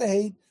embrace the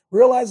hate,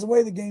 realize the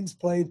way the game's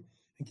played,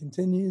 and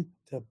continue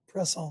to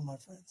press on, my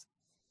friends.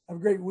 Have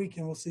a great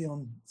weekend. We'll see you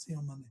on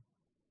Monday.